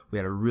playing it. We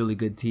had a really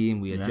good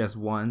team. We had just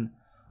won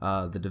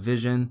the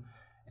division,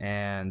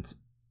 and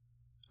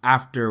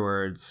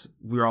afterwards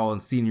we were all in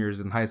seniors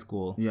in high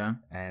school.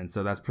 And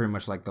so that's pretty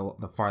much like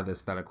the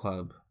farthest that a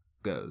club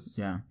goes.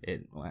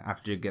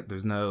 After you get,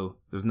 there's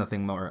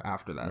nothing more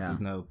after that. There's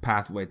no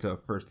pathway to a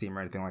first team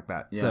or anything like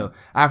that. So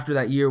after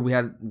that year, we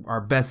had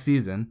our best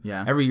season.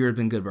 Every year had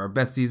been good, but our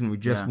best season, we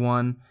just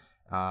won.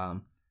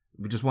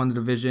 We just won the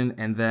division,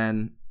 and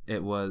then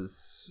it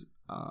was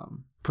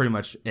pretty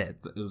much it.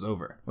 It was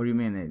over. What do you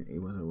mean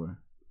it was over?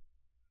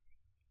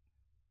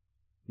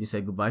 You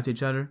said goodbye to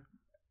each other?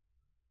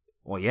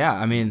 Well, yeah,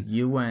 I mean,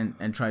 you went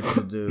and tried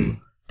to do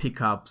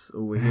pickups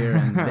over here,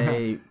 and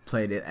they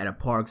played it at a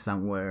park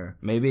somewhere.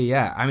 Maybe,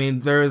 yeah. I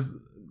mean,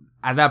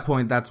 at that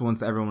point, that's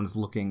once everyone's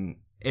looking,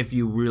 if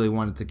you really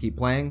wanted to keep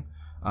playing,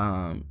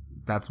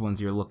 that's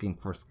once you're looking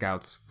for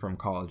scouts from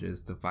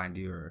colleges to find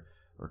you, or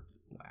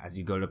as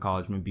you go to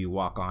college, maybe you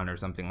walk on or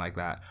something like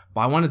that.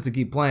 But I wanted to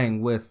keep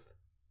playing with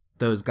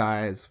those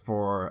guys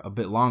for a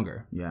bit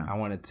longer. I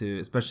wanted to,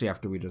 especially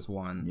after we just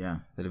won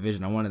the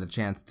division, I wanted a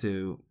chance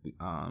to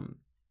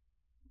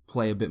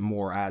play a bit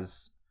more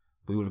as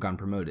we would have gotten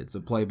promoted. So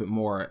play a bit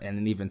more in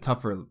an even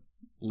tougher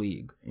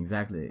league.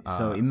 Exactly.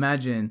 So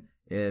imagine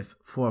if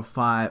 4 or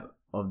 5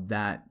 of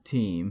that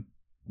team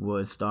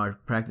would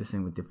start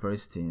practicing with the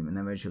first team, and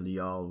eventually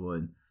y'all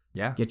would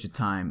get your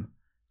time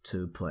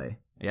to play.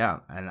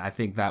 Yeah, and I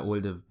think that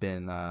would have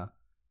been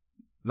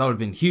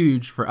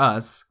huge for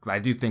us, because I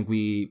do think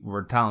we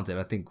were talented.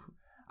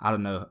 I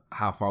don't know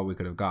how far we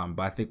could have gone,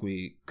 but I think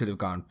we could have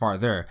gone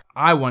farther.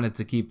 I wanted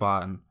to keep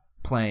on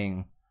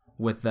playing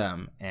with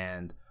them,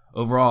 and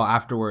overall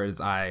afterwards,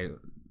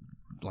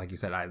 like you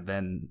said,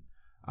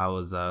 I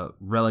was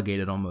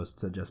relegated almost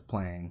to just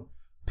playing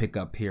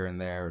pickup here and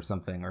there or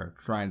something, or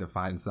trying to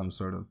find some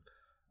sort of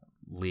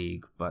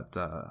league, but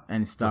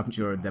and stopped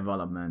your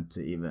development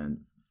to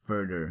even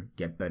further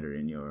get better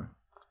in your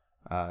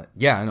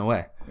in a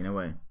way.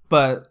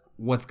 But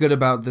what's good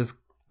about this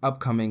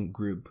upcoming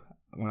group,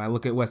 when I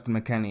look at Weston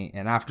McKennie,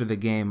 and after the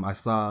game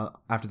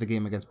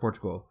against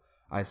Portugal,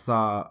 I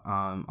saw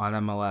on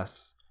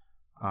MLS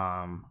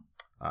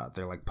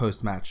their like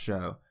post-match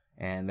show,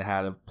 and they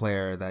had a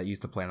player that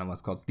used to play in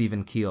MLS called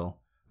Stephen Keel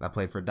that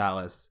played for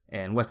Dallas,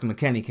 and Weston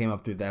McKennie came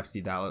up through the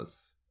FC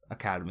Dallas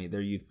Academy,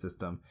 their youth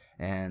system,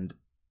 and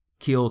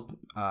Keel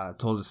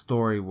told a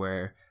story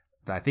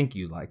that I think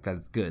you like, that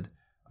it's good,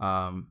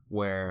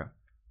 where,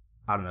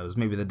 I don't know, it was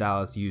maybe the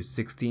Dallas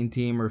U16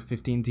 team or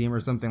 15 team or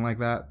something like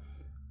that,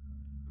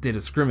 did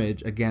a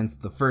scrimmage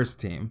against the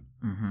first team.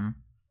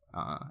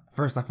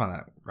 First, I found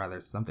that rather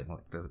something,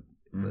 like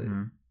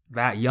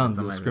that young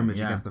to scrimmage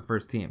against the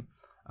first team.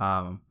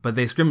 But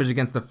they scrimmaged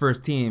against the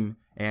first team,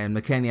 and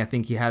McKennie, I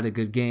think he had a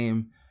good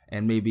game,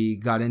 and maybe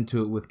got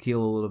into it with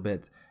Keel a little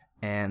bit,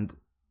 and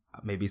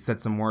maybe said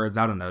some words,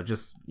 I don't know,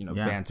 just,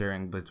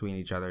 bantering between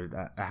each other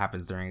that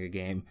happens during a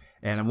game.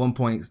 And at one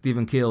point,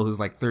 Stephen Keel, who's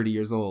like 30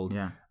 years old,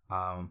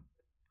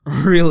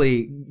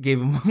 really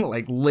gave him,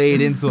 like,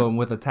 laid into him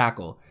with a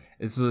tackle.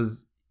 This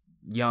was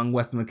young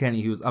Weston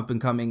McKennie, who was up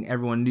and coming.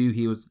 Everyone knew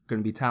he was going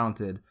to be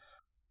talented,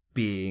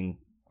 being,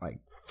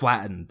 like,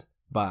 flattened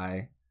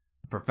by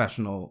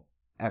professional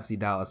FC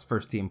Dallas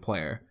first team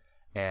player.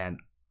 And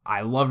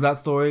I love that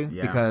story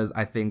because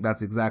I think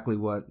that's exactly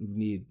what we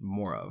need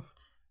more of.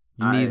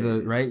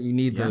 You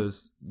need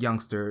those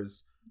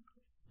youngsters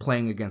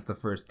playing against the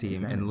first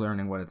team and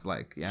learning what it's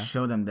like. Yeah.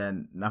 Show them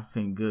that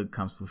nothing good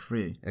comes for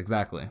free.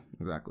 Exactly.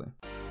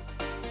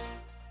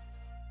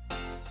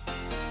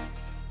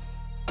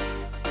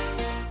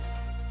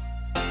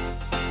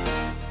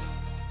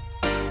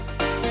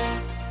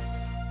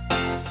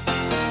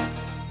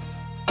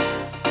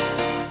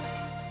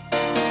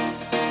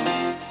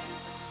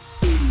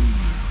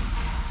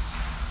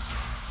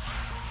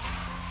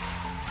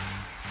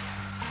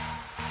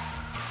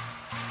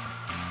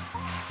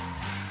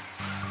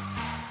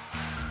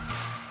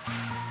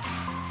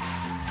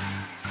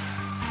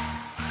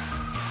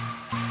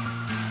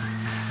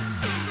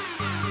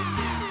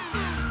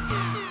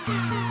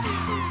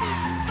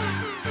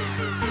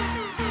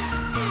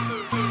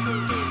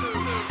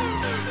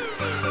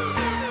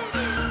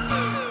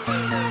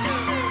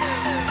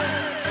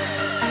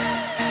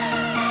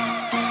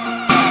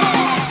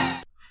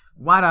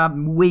 what a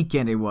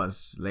weekend it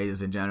was,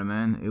 ladies and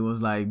gentlemen. It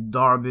was like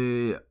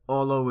derby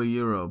all over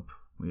Europe.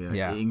 We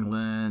had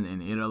England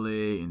and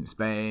Italy and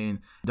Spain.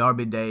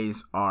 Derby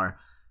days are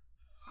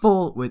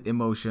full with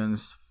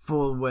emotions,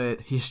 full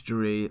with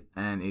history,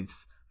 and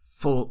it's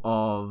full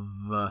of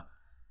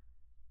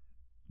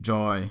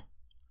joy.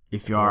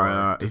 If you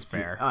are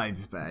despair.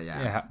 Despair,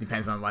 yeah.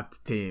 Depends on what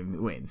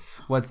team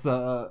wins. What's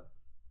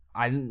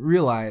I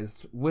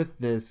realized with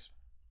this,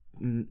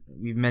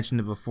 we've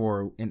mentioned it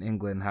before in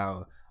England,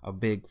 how a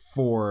big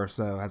 4 or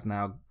so has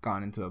now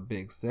gone into a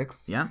big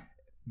 6. Yeah.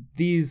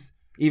 These,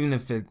 even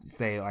if it's,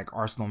 say, like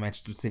Arsenal,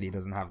 Manchester City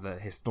doesn't have the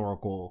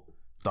historical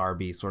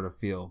derby sort of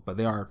feel, but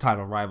they are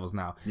title rivals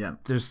now. Yeah.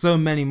 There's so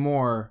many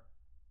more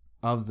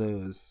of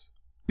those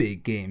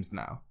big games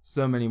now.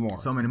 So many more.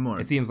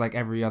 It seems like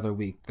every other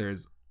week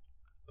there's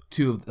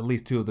at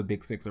least two of the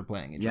big 6 are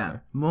playing each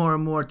other. More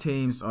and more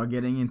teams are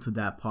getting into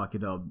that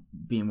pocket of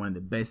being one of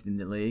the best in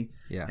the league.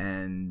 Yeah.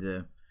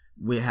 And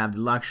we have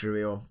the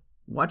luxury of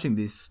watching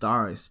these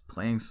stars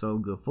playing so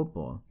good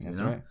football. That's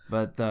right.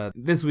 But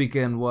this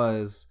weekend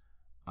was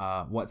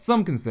what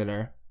some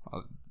consider,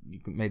 you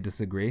may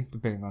disagree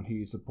depending on who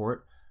you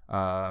support,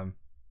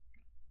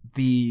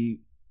 the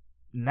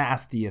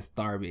nastiest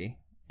derby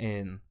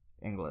in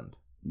England.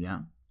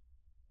 Yeah.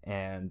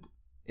 And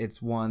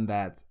it's one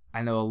that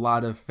I know a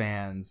lot of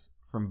fans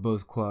from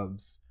both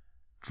clubs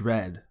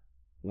dread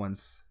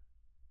once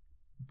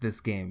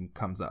this game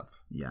comes up.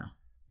 Yeah.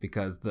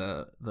 Because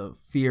the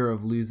fear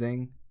of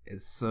losing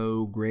is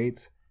so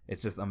great.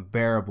 It's just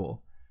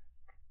unbearable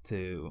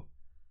to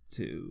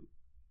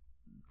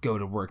go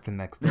to work the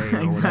next day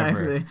or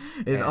exactly. whatever.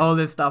 It's all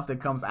this stuff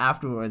that comes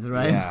afterwards,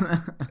 right?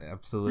 Yeah,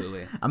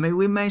 absolutely. I mean,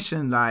 we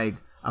mentioned like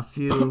a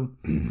few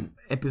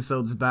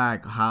episodes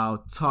back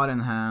how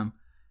Tottenham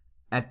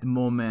at the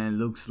moment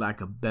looks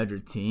like a better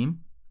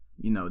team.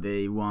 You know,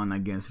 they won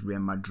against Real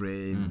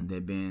Madrid.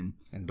 They've been...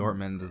 And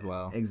Dortmund as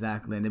well.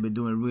 Exactly. And they've been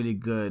doing really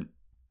good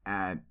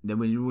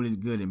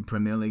in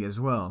Premier League as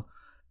well.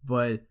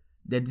 But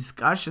the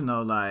discussion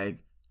of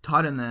like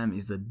Tottenham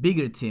is a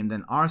bigger team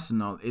than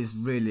Arsenal is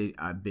really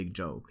a big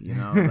joke. You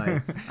know,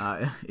 like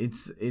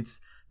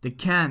it's they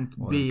can't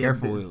be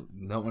careful.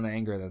 We don't want to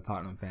anger the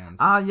Tottenham fans.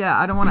 Yeah,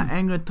 I don't want to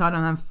anger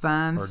Tottenham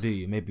fans. Or do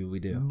you? Maybe we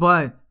do.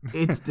 But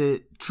it's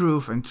the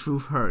truth, and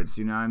truth hurts.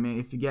 You know what I mean?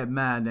 If you get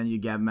mad, then you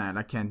get mad.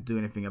 I can't do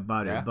anything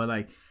about it. But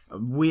like,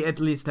 we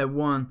at least have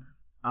won,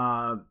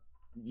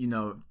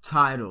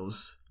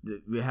 titles.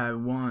 We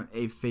have won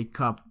FA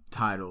Cup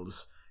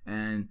titles,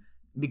 and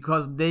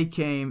because they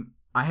came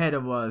ahead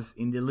of us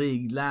in the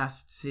league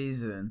last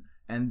season,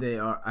 and they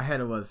are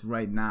ahead of us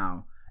right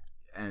now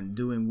and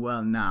doing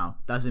well now,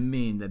 doesn't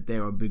mean that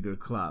they're a bigger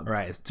club.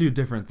 Right, it's two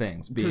different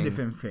things. Being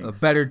a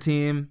better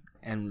team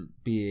and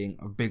being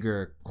a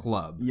bigger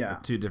club. Yeah.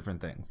 Two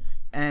different things.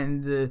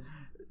 And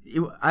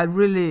I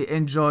really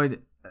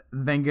enjoyed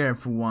Wenger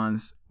for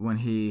once when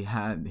he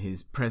had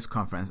his press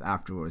conference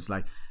afterwards.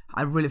 Like,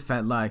 I really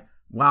felt like,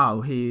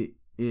 wow, he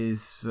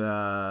is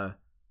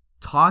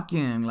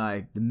talking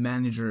like the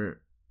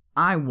manager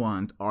I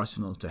want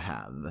Arsenal to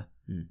have.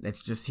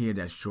 Let's just hear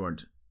that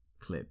short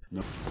clip.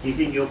 Do you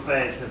think your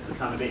players have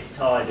become a bit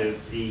tired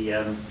of the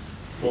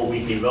what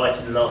we've been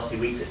writing the last few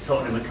weeks that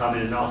Tottenham are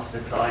coming and asked for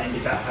the client?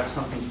 Did that have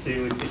something to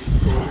do with this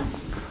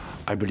performance?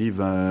 I believe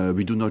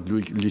we do not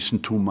listen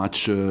too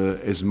much,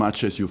 as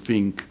much as you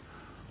think,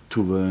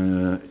 to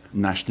the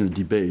national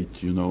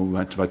debate. You know,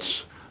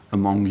 what's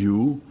among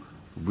you.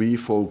 We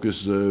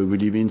focus, we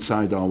live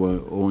inside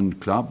our own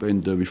club,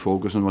 and we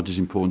focus on what is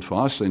important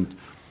for us. And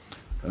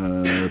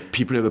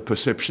people have a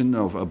perception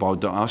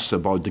about us,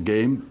 about the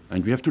game,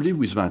 and we have to live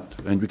with that.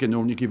 And we can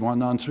only give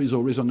one answer: is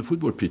always on the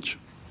football pitch.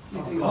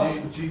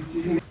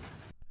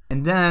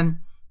 And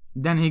then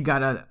he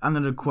got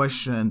another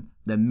question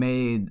that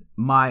made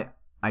my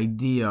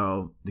idea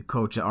of the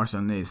coach at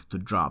Arsenal is to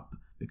drop,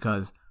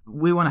 because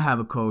we want to have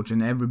a coach,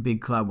 and every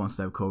big club wants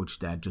to have a coach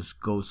that just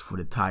goes for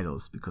the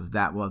titles, because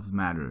that what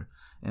matters.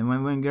 And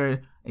when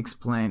Wenger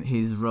explained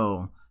his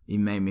role, it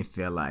made me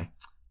feel like,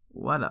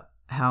 what the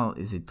hell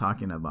is he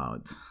talking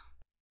about?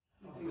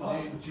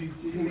 Do you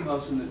think,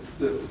 Arsenal,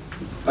 that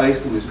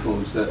based on this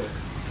performance, that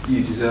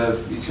you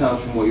deserve, it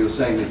sounds from what you're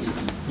saying, that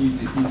you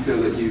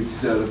feel that you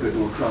deserve a bit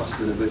more trust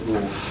and a bit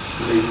more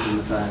belief from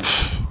the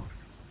fans?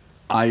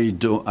 I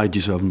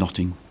deserve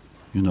nothing,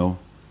 you know.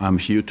 I'm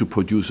here to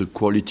produce a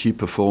quality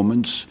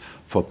performance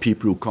for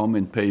people who come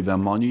and pay their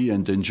money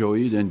and enjoy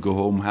it and go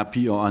home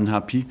happy or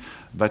unhappy.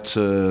 That's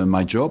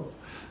my job,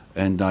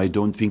 and I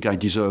don't think I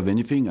deserve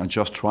anything. I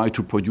just try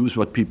to produce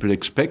what people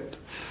expect,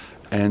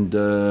 and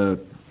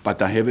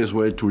but I have as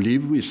well to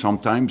live with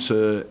sometimes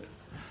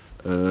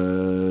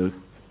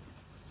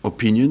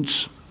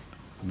opinions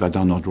that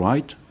are not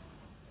right,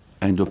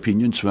 and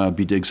opinions that are a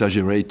bit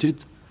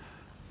exaggerated,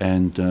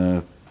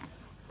 and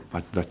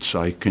but that's,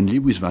 I can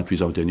live with that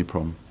without any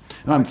problem.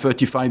 I'm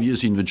 35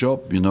 years in the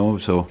job, you know,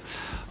 so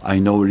I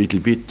know a little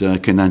bit,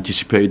 can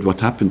anticipate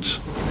what happens.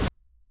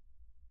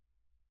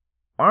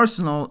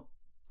 Arsenal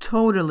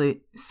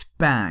totally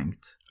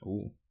spanked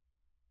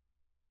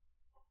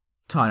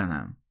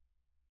Tottenham.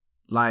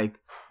 Like,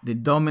 they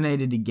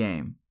dominated the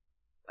game.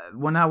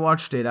 When I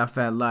watched it, I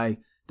felt like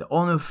the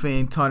only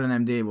thing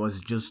Tottenham did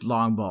was just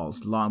long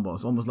balls,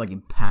 almost like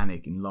in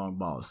panic in long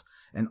balls.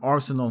 And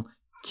Arsenal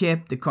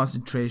kept the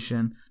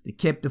concentration, they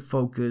kept the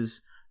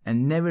focus,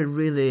 and never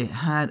really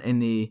had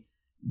any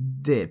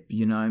dip,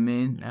 you know what I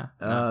mean?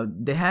 Yeah.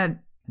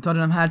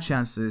 Tottenham had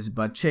chances,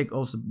 but Cech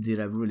also did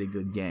a really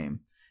good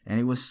game. And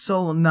it was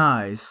so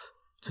nice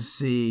to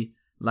see,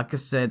 like I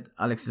said,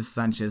 Alexis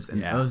Sanchez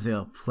and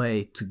Ozil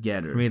play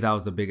together. For me, that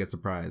was the biggest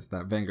surprise,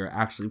 that Wenger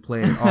actually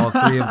played all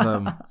three of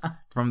them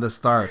from the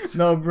start.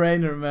 No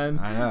brainer, man.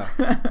 I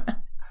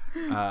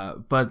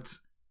know. But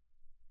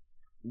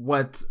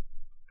what...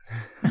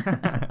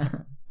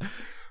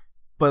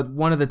 But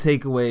one of the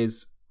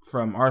takeaways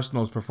from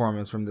Arsenal's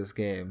performance from this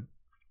game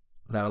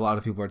that a lot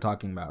of people are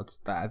talking about,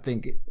 that I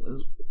think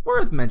is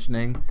worth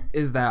mentioning,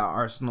 is that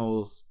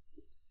Arsenal's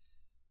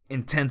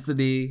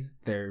intensity,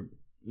 their,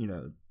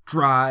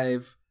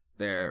 drive,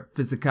 their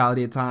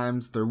physicality at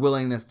times, their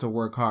willingness to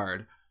work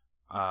hard,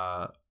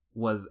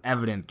 was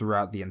evident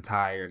throughout the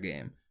entire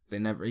game.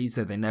 He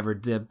said they never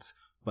dipped,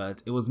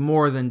 but it was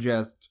more than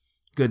just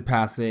good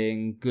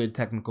passing, good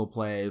technical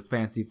play,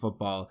 fancy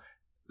football.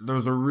 There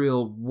was a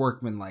real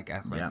workmanlike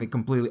effort. Yeah. They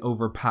completely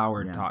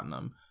overpowered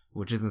Tottenham,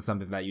 which isn't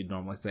something that you'd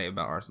normally say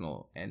about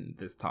Arsenal and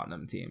this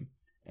Tottenham team.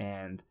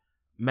 And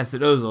Mesut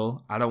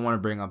Ozil, I don't want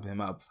to bring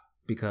him up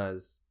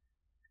because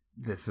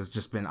this has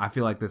just been, I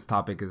feel like this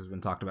topic has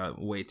been talked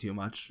about way too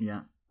much.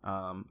 Yeah.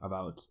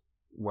 About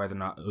whether or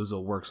not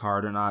Ozil works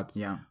hard or not.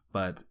 Yeah.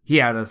 But he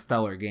had a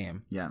stellar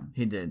game. Yeah,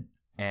 he did.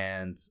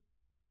 And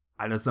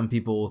I know some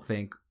people will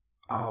think,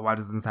 oh, why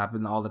does this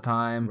happen all the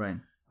time? Right.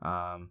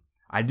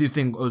 I do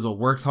think Ozil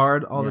works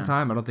hard all the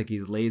time. I don't think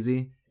he's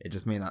lazy. It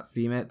just may not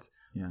seem it.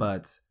 Yeah.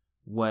 But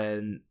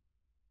when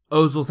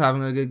Ozil's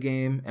having a good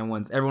game and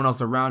when everyone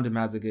else around him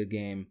has a good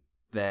game,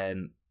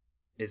 then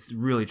it's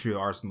really true.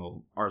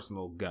 Arsenal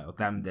go.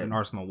 Then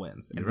Arsenal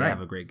wins and they have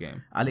a great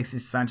game.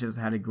 Alexis Sanchez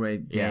had a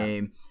great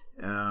game.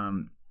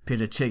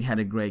 Peter Cech had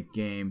a great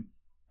game.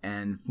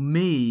 And for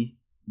me,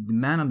 the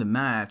man of the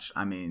match,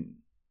 I mean,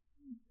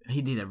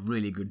 he did a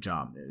really good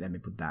job, let me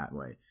put it that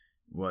way,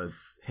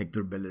 was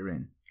Hector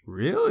Bellerin.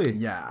 Really?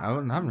 Yeah. I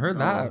haven't heard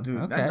that.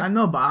 Dude, okay. I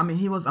know, but I mean,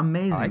 he was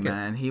amazing, like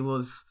man. He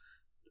was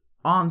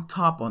on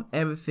top on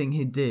everything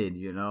he did,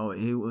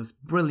 It was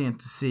brilliant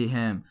to see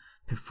him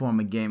perform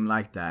a game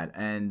like that.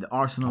 And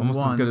Arsenal almost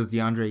won. as good as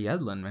DeAndre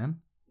Yedlin,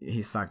 man.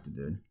 He sucked,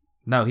 dude.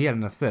 No, he had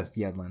an assist,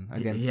 Yedlin.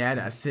 Against, he had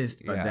an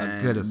assist, but a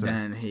good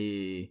assist.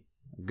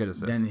 Good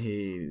assist. Then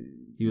he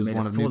was made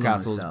one a of fool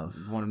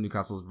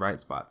Newcastle's bright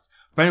spots.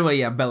 But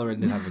anyway, Bellerin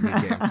did have a good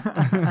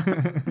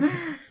game.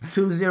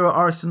 2-0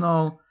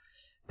 Arsenal,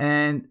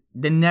 and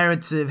the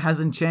narrative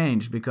hasn't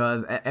changed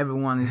because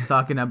everyone is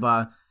talking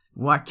about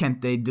why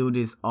can't they do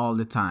this all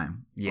the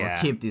time or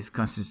keep this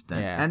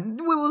consistent. And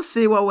we will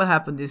see what will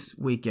happen this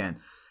weekend.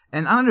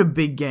 And another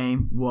big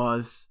game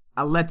was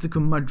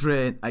Atletico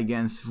Madrid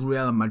against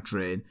Real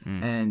Madrid,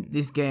 and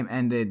this game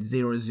ended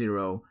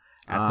 0-0.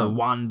 At the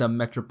Wanda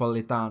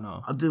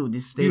Metropolitano. Dude,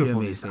 this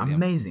stadium is stadium.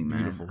 amazing, man.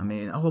 Beautiful. I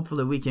mean,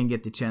 hopefully we can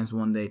get the chance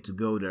one day to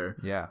go there.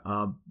 Yeah.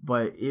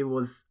 But it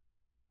was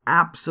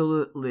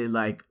absolutely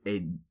like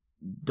a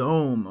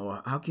dome,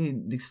 or how can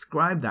you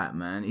describe that,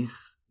 man? It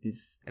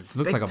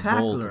looks like a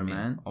bowl to me,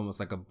 man. Almost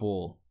like a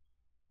bowl.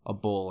 A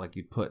bowl like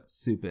you put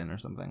soup in or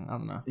something. I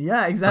don't know.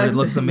 Yeah, exactly. But it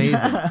looks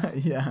amazing.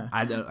 Yeah.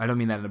 I don't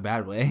mean that in a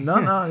bad way. No,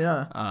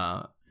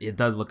 yeah. It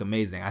does look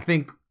amazing. I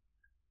think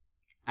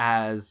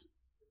as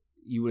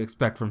you would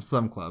expect from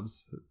some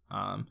clubs,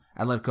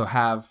 Atletico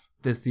have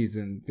this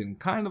season been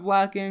kind of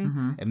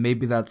lacking, and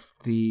maybe that's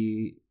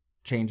the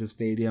change of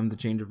stadium, the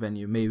change of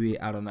venue, maybe,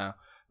 I don't know.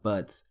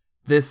 But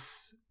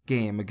this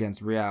game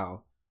against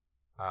Real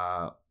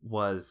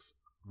was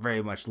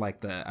very much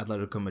like the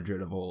Atletico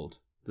Madrid of old.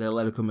 The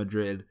Atletico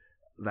Madrid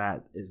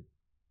that is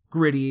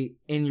gritty,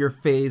 in your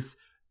face,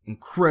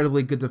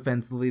 incredibly good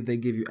defensively. They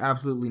give you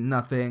absolutely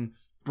nothing,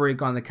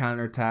 break on the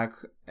counterattack,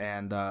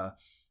 and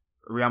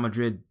Real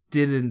Madrid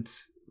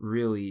didn't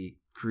really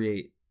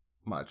create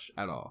much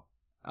at all.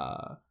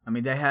 I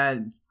mean, they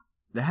had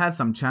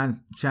some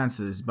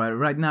chances, but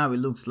right now it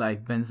looks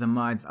like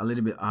Benzema's a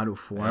little bit out of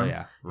form. Oh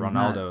yeah,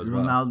 Ronaldo as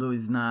well. Ronaldo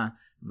is not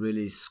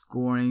really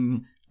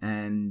scoring,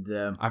 and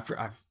I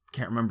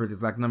can't remember the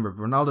exact number,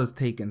 but Ronaldo's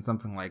taken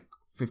something like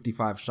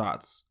 55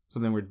 shots,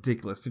 something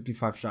ridiculous,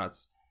 55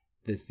 shots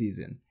this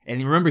season.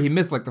 And you remember he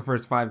missed like the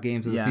first 5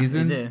 games of the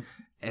season. He did.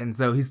 And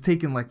so he's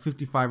taken like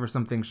 55 or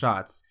something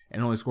shots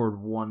and only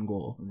scored 1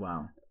 goal.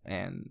 Wow.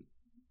 And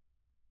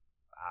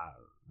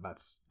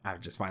I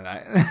just find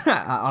that,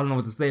 I don't know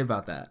what to say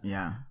about that.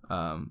 Yeah.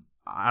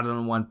 I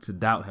don't want to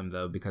doubt him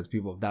though, because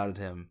people have doubted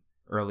him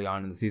early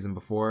on in the season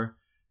before.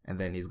 And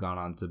then he's gone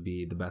on to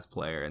be the best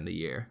player in the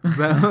year.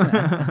 So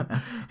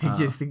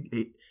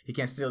he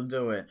can still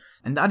do it.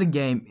 And the other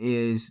game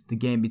is the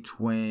game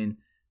between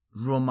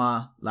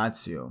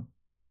Roma-Lazio.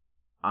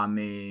 I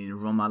mean,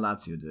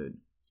 Roma-Lazio, dude.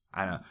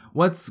 I know.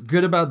 What's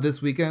good about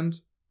this weekend,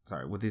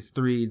 with these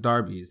 3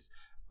 derbies,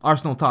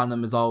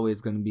 Arsenal-Tottenham is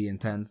always going to be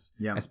intense,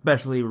 Yeah.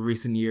 especially in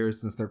recent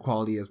years since their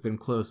quality has been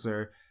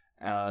closer.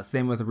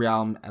 Same with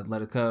Real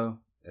Atletico,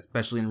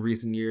 especially in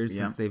recent years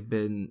since they've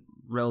been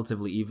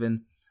relatively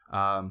even.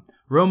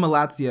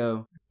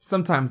 Roma-Lazio,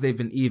 sometimes they've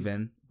been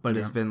even, but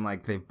it's been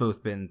like they've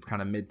both been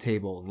kind of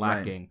mid-table and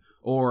lacking. Right.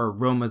 Or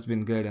Roma's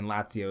been good and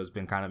Lazio has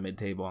been kind of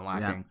mid-table and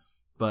lacking. Yeah.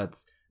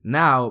 But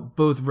now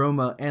both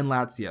Roma and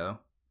Lazio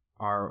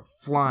are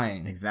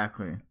flying.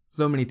 Exactly.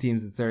 So many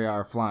teams in Serie A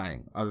are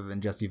flying other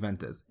than just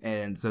Juventus.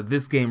 And so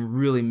this game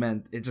really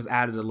it just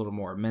added a little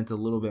more, meant a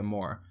little bit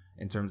more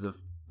in terms of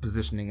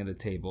positioning in the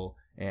table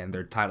and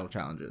their title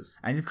challenges.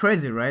 And it's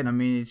crazy, right? I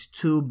mean, it's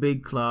two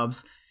big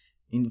clubs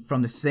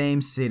from the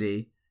same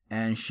city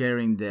and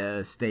sharing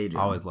the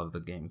stadium. I always love the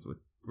games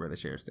where they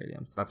share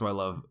stadiums. That's why I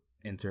love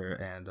Inter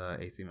and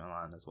AC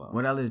Milan as well.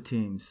 What other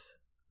teams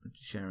are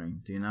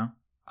sharing? Do you know?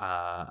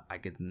 I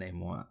could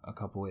name a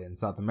couple in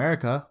South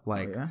America,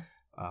 like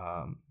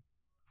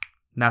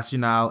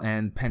Nacional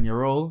and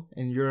Peñarol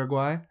in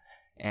Uruguay,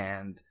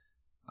 and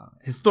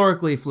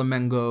historically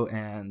Flamengo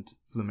and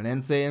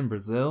Fluminense in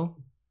Brazil.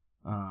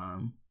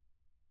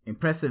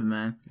 Impressive,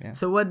 man. Yeah.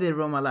 So what did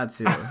Roma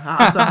Lazio?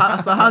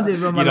 How did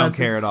Roma Lazio? You don't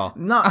care at all.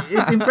 No,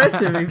 it's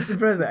impressive. It's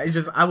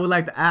impressive. I would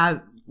like to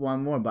add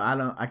one more, but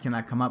I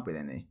cannot come up with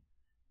any.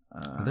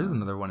 There's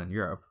another one in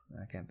Europe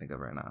I can't think of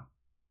right now.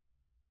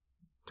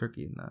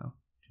 Turkey, no.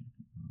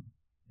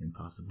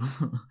 Impossible.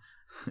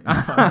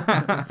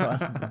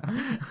 Impossible.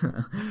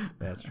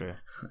 That's true.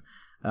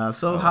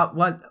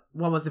 What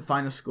was the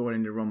final score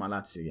in the Roma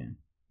Lazio game?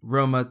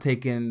 Roma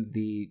taking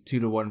the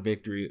 2-1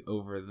 victory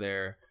over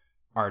their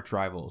arch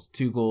rivals.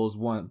 2 goals,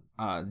 one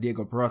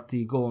Diego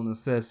Perotti, goal and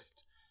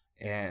assist,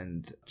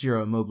 and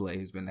Ciro Immobile,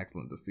 who's been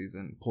excellent this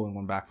season, pulling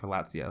one back for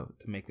Lazio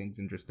to make things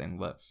interesting.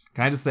 But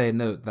can I just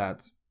note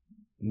that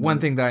one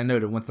thing that I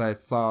noted once I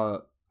saw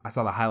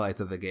the highlights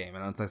of the game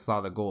and once I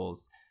saw the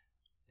goals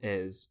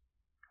is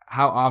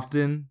how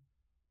often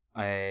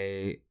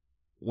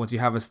once you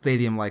have a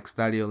stadium like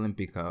Stadio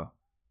Olimpico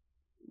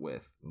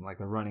with like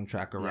a running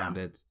track around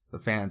it, the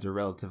fans are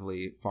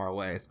relatively far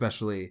away,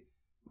 especially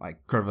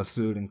like Curva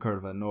Sud and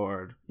Curva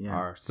Nord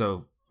are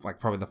so like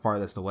probably the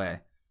farthest away.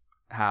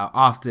 How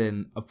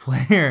often a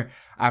player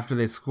after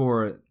they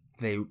score,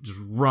 they just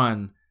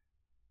run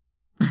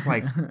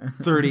like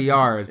 30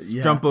 yards,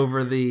 jump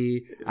over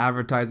the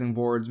advertising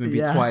boards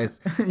maybe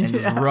twice, and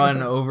just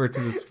run over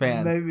to the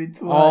fans maybe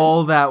twice.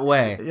 All that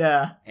way.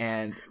 Yeah.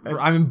 And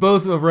I mean,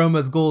 both of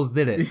Roma's goals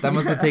did it. That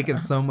must have taken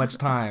so much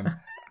time.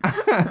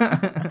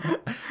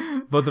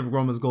 Both of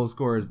Roma's goal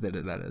scorers did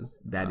it, that is.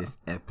 That is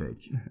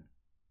epic.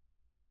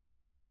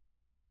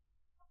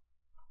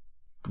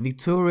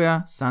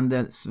 Victoria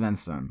Sandell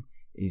Svensson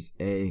is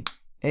a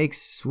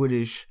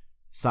ex-Swedish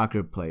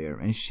soccer player,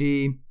 and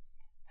she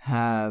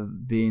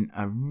have been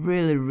a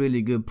really,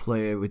 really good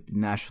player with the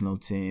national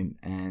team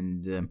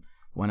and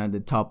one of the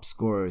top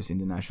scorers in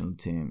the national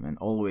team, and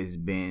always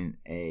been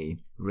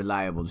a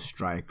reliable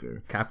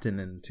striker. Captain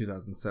in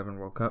 2007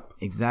 World Cup.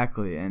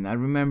 Exactly. And I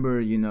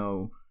remember,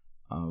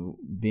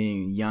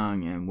 being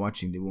young and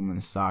watching the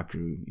women's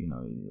soccer,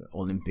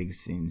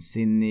 Olympics in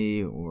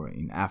Sydney or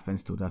in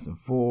Athens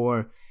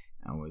 2004,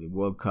 or the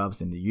World Cups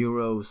and the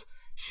Euros.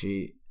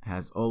 She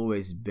has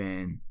always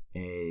been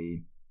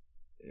a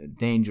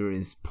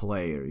dangerous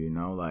player,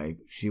 like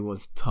she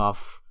was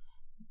tough,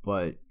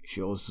 but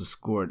she also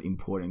scored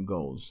important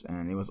goals.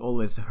 And it was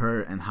always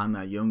her and Hanna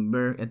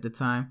Ljungberg at the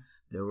time.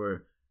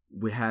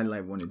 We had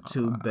like one of the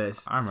two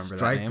best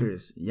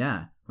strikers.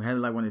 Yeah, we had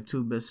like one of the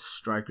two best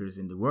strikers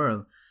in the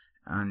world.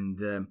 And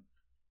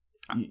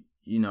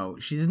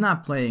she's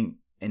not playing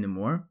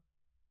anymore,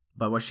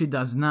 but what she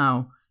does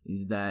now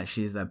is that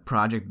she's a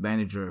project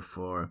manager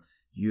for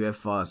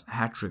UEFA's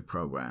hat-trick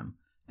program.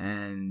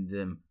 And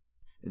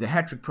the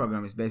hat-trick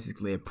program is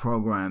basically a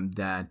program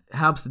that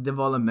helps the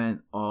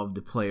development of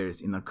the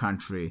players in a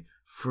country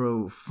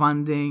through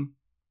funding,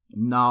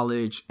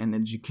 knowledge, and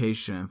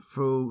education.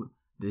 Through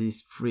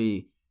these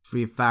three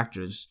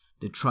factors,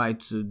 they try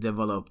to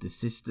develop the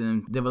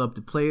system, develop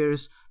the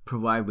players,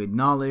 provide with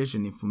knowledge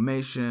and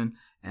information,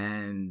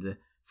 and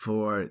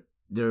for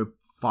their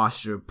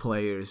foster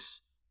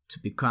players to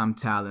become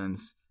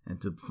talents,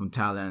 and from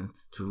talent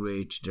to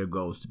reach their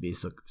goals to be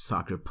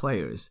soccer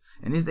players.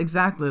 And it's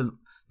exactly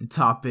the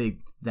topic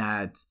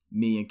that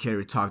me and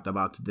Kerry talked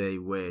about today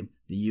with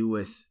the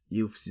US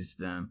youth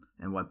system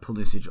and what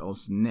Pulisic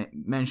also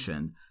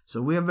mentioned.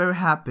 So we are very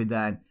happy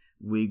that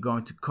we're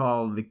going to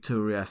call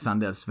Victoria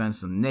Sandell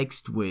Svensson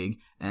next week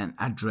and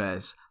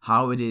address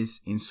how it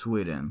is in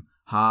Sweden,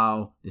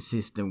 how the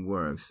system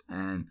works,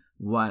 and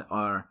what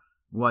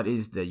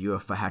is the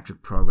UEFA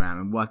hat-trick program,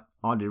 and what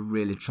are they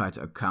really trying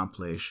to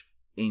accomplish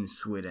in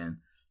Sweden.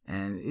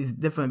 And it's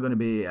definitely going to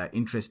be an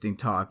interesting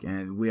talk,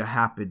 and we are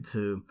happy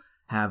to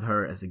have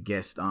her as a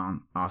guest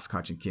on Us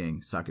Coach and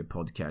King Soccer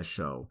Podcast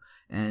Show.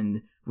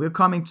 And we're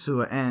coming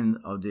to an end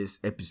of this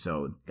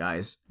episode,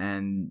 guys,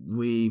 and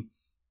we,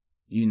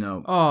 yeah,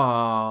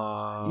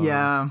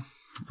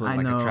 put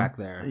like a track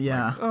there.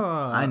 Yeah, like,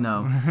 I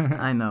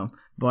know,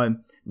 but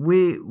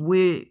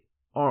we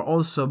are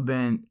also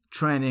been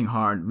training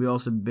hard. We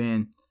also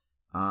been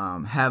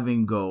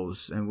having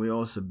goals, and we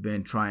also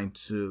been trying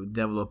to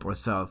develop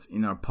ourselves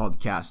in our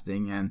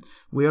podcasting, and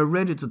we are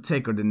ready to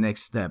take the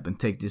next step and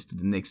take this to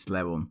the next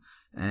level.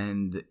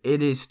 And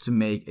it is to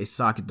make a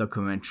soccer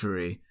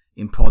documentary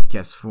in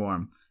podcast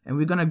form. And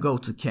we're gonna go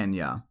to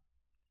Kenya,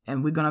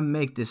 and we're gonna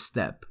make this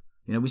step.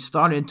 We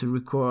started to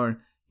record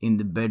in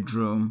the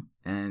bedroom,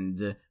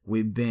 and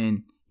we've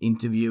been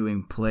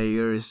interviewing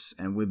players,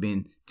 and we've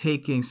been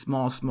taking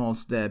small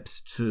steps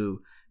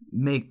to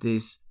make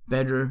this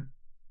better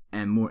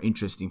and more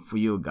interesting for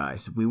you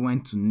guys. We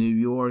went to New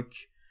York,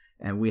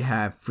 and we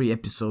have 3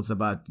 episodes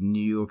about the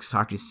New York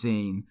soccer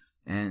scene,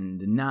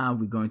 and now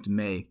we're going to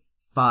make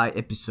 5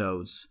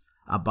 episodes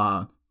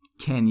about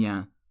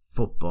Kenya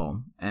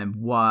football and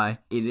why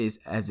it is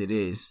as it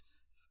is,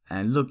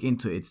 and look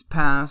into its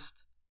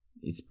past,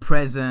 its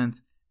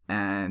present,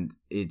 and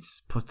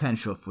its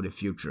potential for the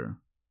future.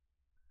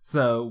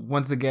 So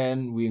once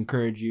again, we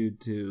encourage you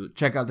to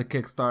check out the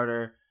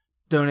Kickstarter,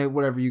 donate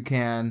whatever you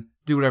can,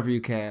 do whatever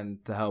you can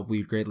to help.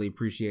 We greatly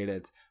appreciate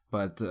it.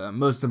 But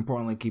most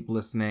importantly, keep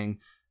listening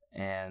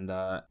and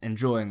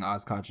enjoying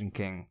Oz Koch and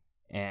King.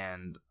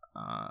 And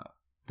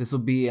this will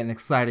be an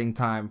exciting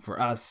time for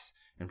us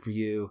and for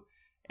you,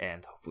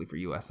 and hopefully for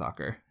U.S.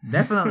 soccer.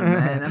 Definitely,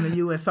 man. I mean,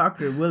 U.S.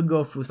 soccer will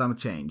go through some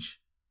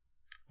change.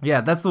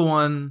 Yeah, that's the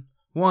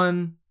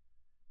one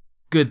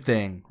good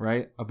thing,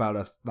 right, about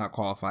us not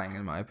qualifying,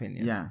 in my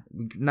opinion. Yeah.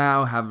 We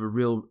now have a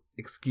real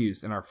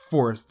excuse and are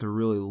forced to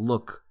really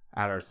look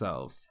at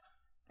ourselves.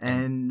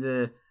 And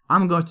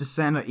I'm going to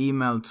send an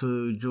email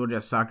to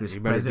Georgia Soccer's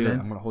president.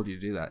 I'm going to hold you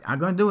to do that. I'm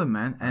going to do it,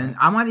 man. And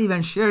I might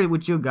even share it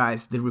with you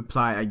guys, the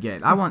reply I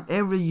get. I want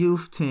every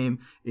youth team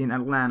in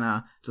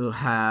Atlanta to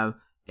have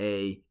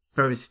a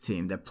first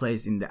team that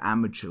plays in the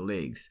amateur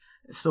leagues,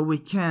 so we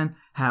can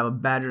have a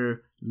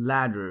better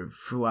ladder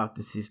throughout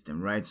the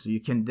system, right? So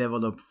you can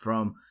develop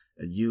from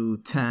a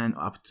U10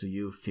 up to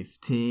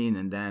U15,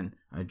 and then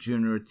a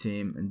junior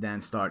team, and then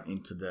start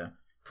into the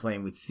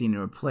playing with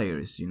senior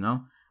players,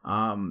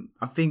 I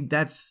think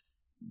that's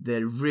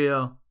the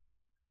real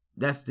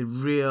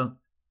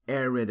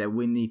area that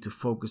we need to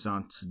focus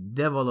on to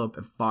develop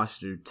and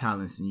foster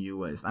talents in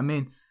US. I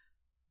mean,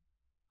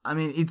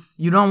 it's,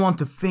 you don't want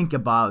to think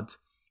about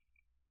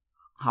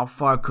how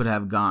far could I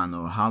have gone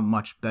or how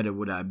much better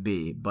would I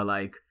be, but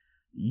like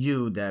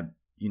you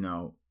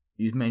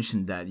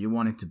mentioned that you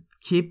wanted to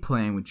keep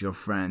playing with your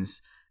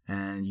friends,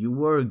 and you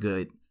were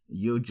good.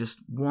 You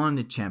just won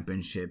the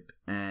championship,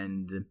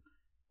 and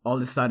all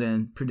of a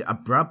sudden, pretty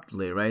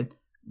abruptly, right?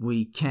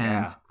 We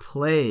can't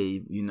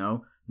play,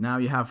 Now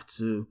you have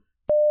to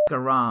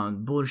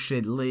around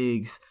bullshit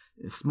leagues,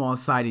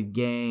 small-sided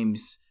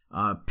games,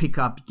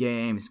 pick-up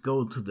games,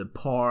 go to the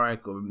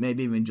park, or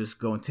maybe even just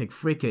go and take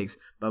free kicks.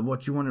 But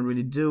what you want to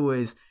really do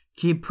is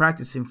keep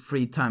practicing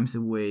 3 times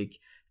a week,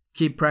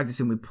 keep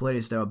practicing with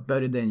players that are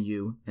better than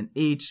you, and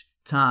each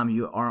time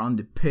you are on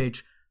the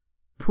pitch,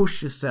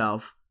 push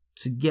yourself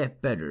to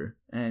get better.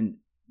 And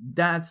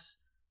that's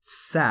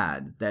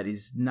sad that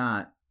is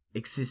not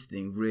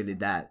existing really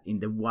that in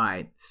the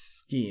wide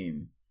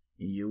scheme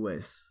in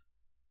US.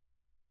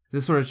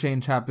 This sort of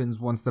change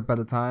happens one step at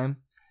a time.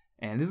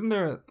 And isn't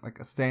there like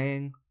a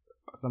saying,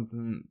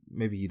 something,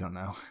 maybe you don't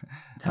know,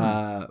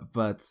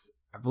 but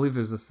I believe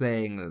there's a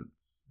saying that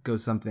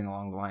goes something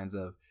along the lines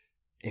of,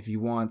 if you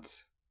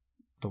want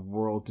the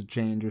world to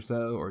change or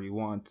so, or you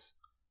want,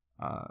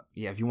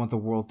 if you want the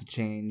world to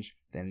change,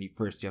 then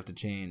first you have to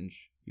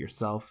change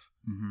yourself.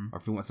 Mm-hmm. Or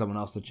if you want someone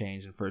else to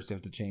change, then first you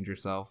have to change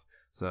yourself.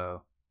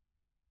 So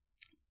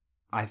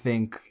I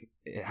think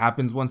it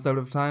happens one step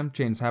at a time.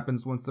 Change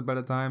happens one step at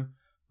a time.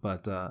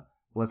 But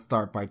let's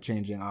start by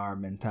changing our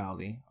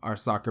mentality, our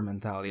soccer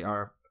mentality,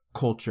 our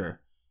culture,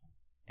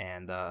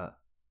 and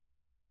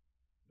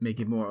make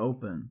it more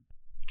open.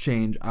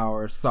 Change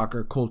our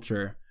soccer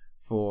culture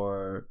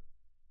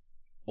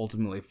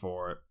ultimately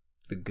for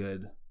the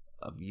good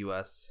of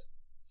U.S.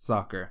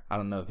 soccer. I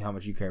don't know how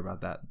much you care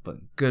about that,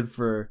 but good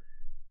for.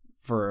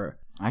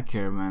 I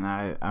care,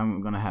 man.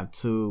 I'm gonna have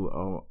 2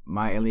 of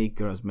my elite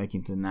girls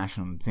making the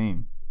national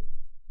team.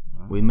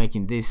 We're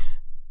making this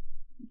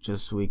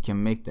just so we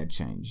can make that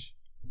change.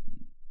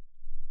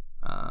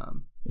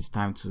 It's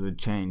time to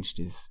change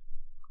this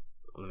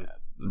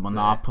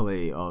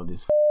monopoly of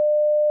this.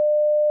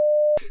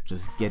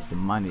 Just get the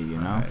money, you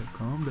know. Right,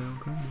 calm down.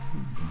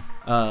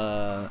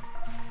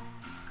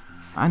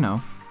 I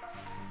know.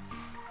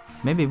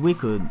 Maybe we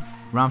could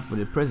run for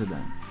the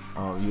president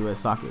of U.S.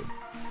 soccer.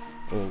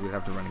 Or we'd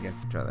have to run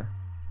against each other.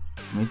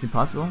 Is it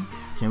possible?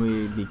 Can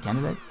we be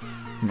candidates?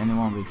 Can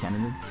anyone be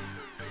candidates?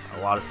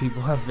 A lot of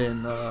people have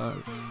been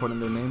putting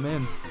their name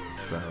in,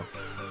 so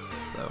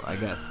I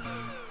guess.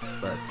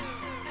 But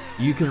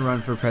you can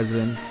run for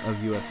president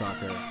of U.S.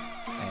 soccer,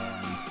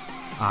 and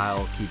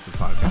I'll keep the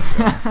podcast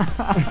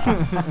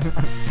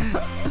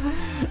going.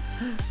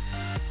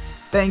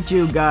 Thank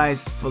you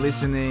guys for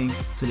listening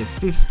to the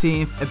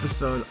 15th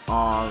episode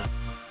of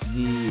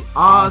the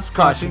Oz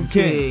Koch and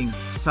King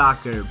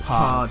Soccer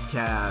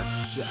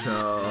Podcast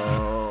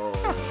Show.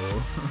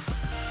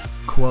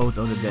 Quote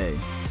of the day.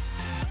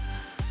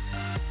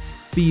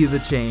 Be the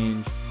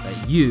change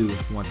that you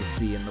want to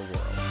see in the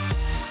world.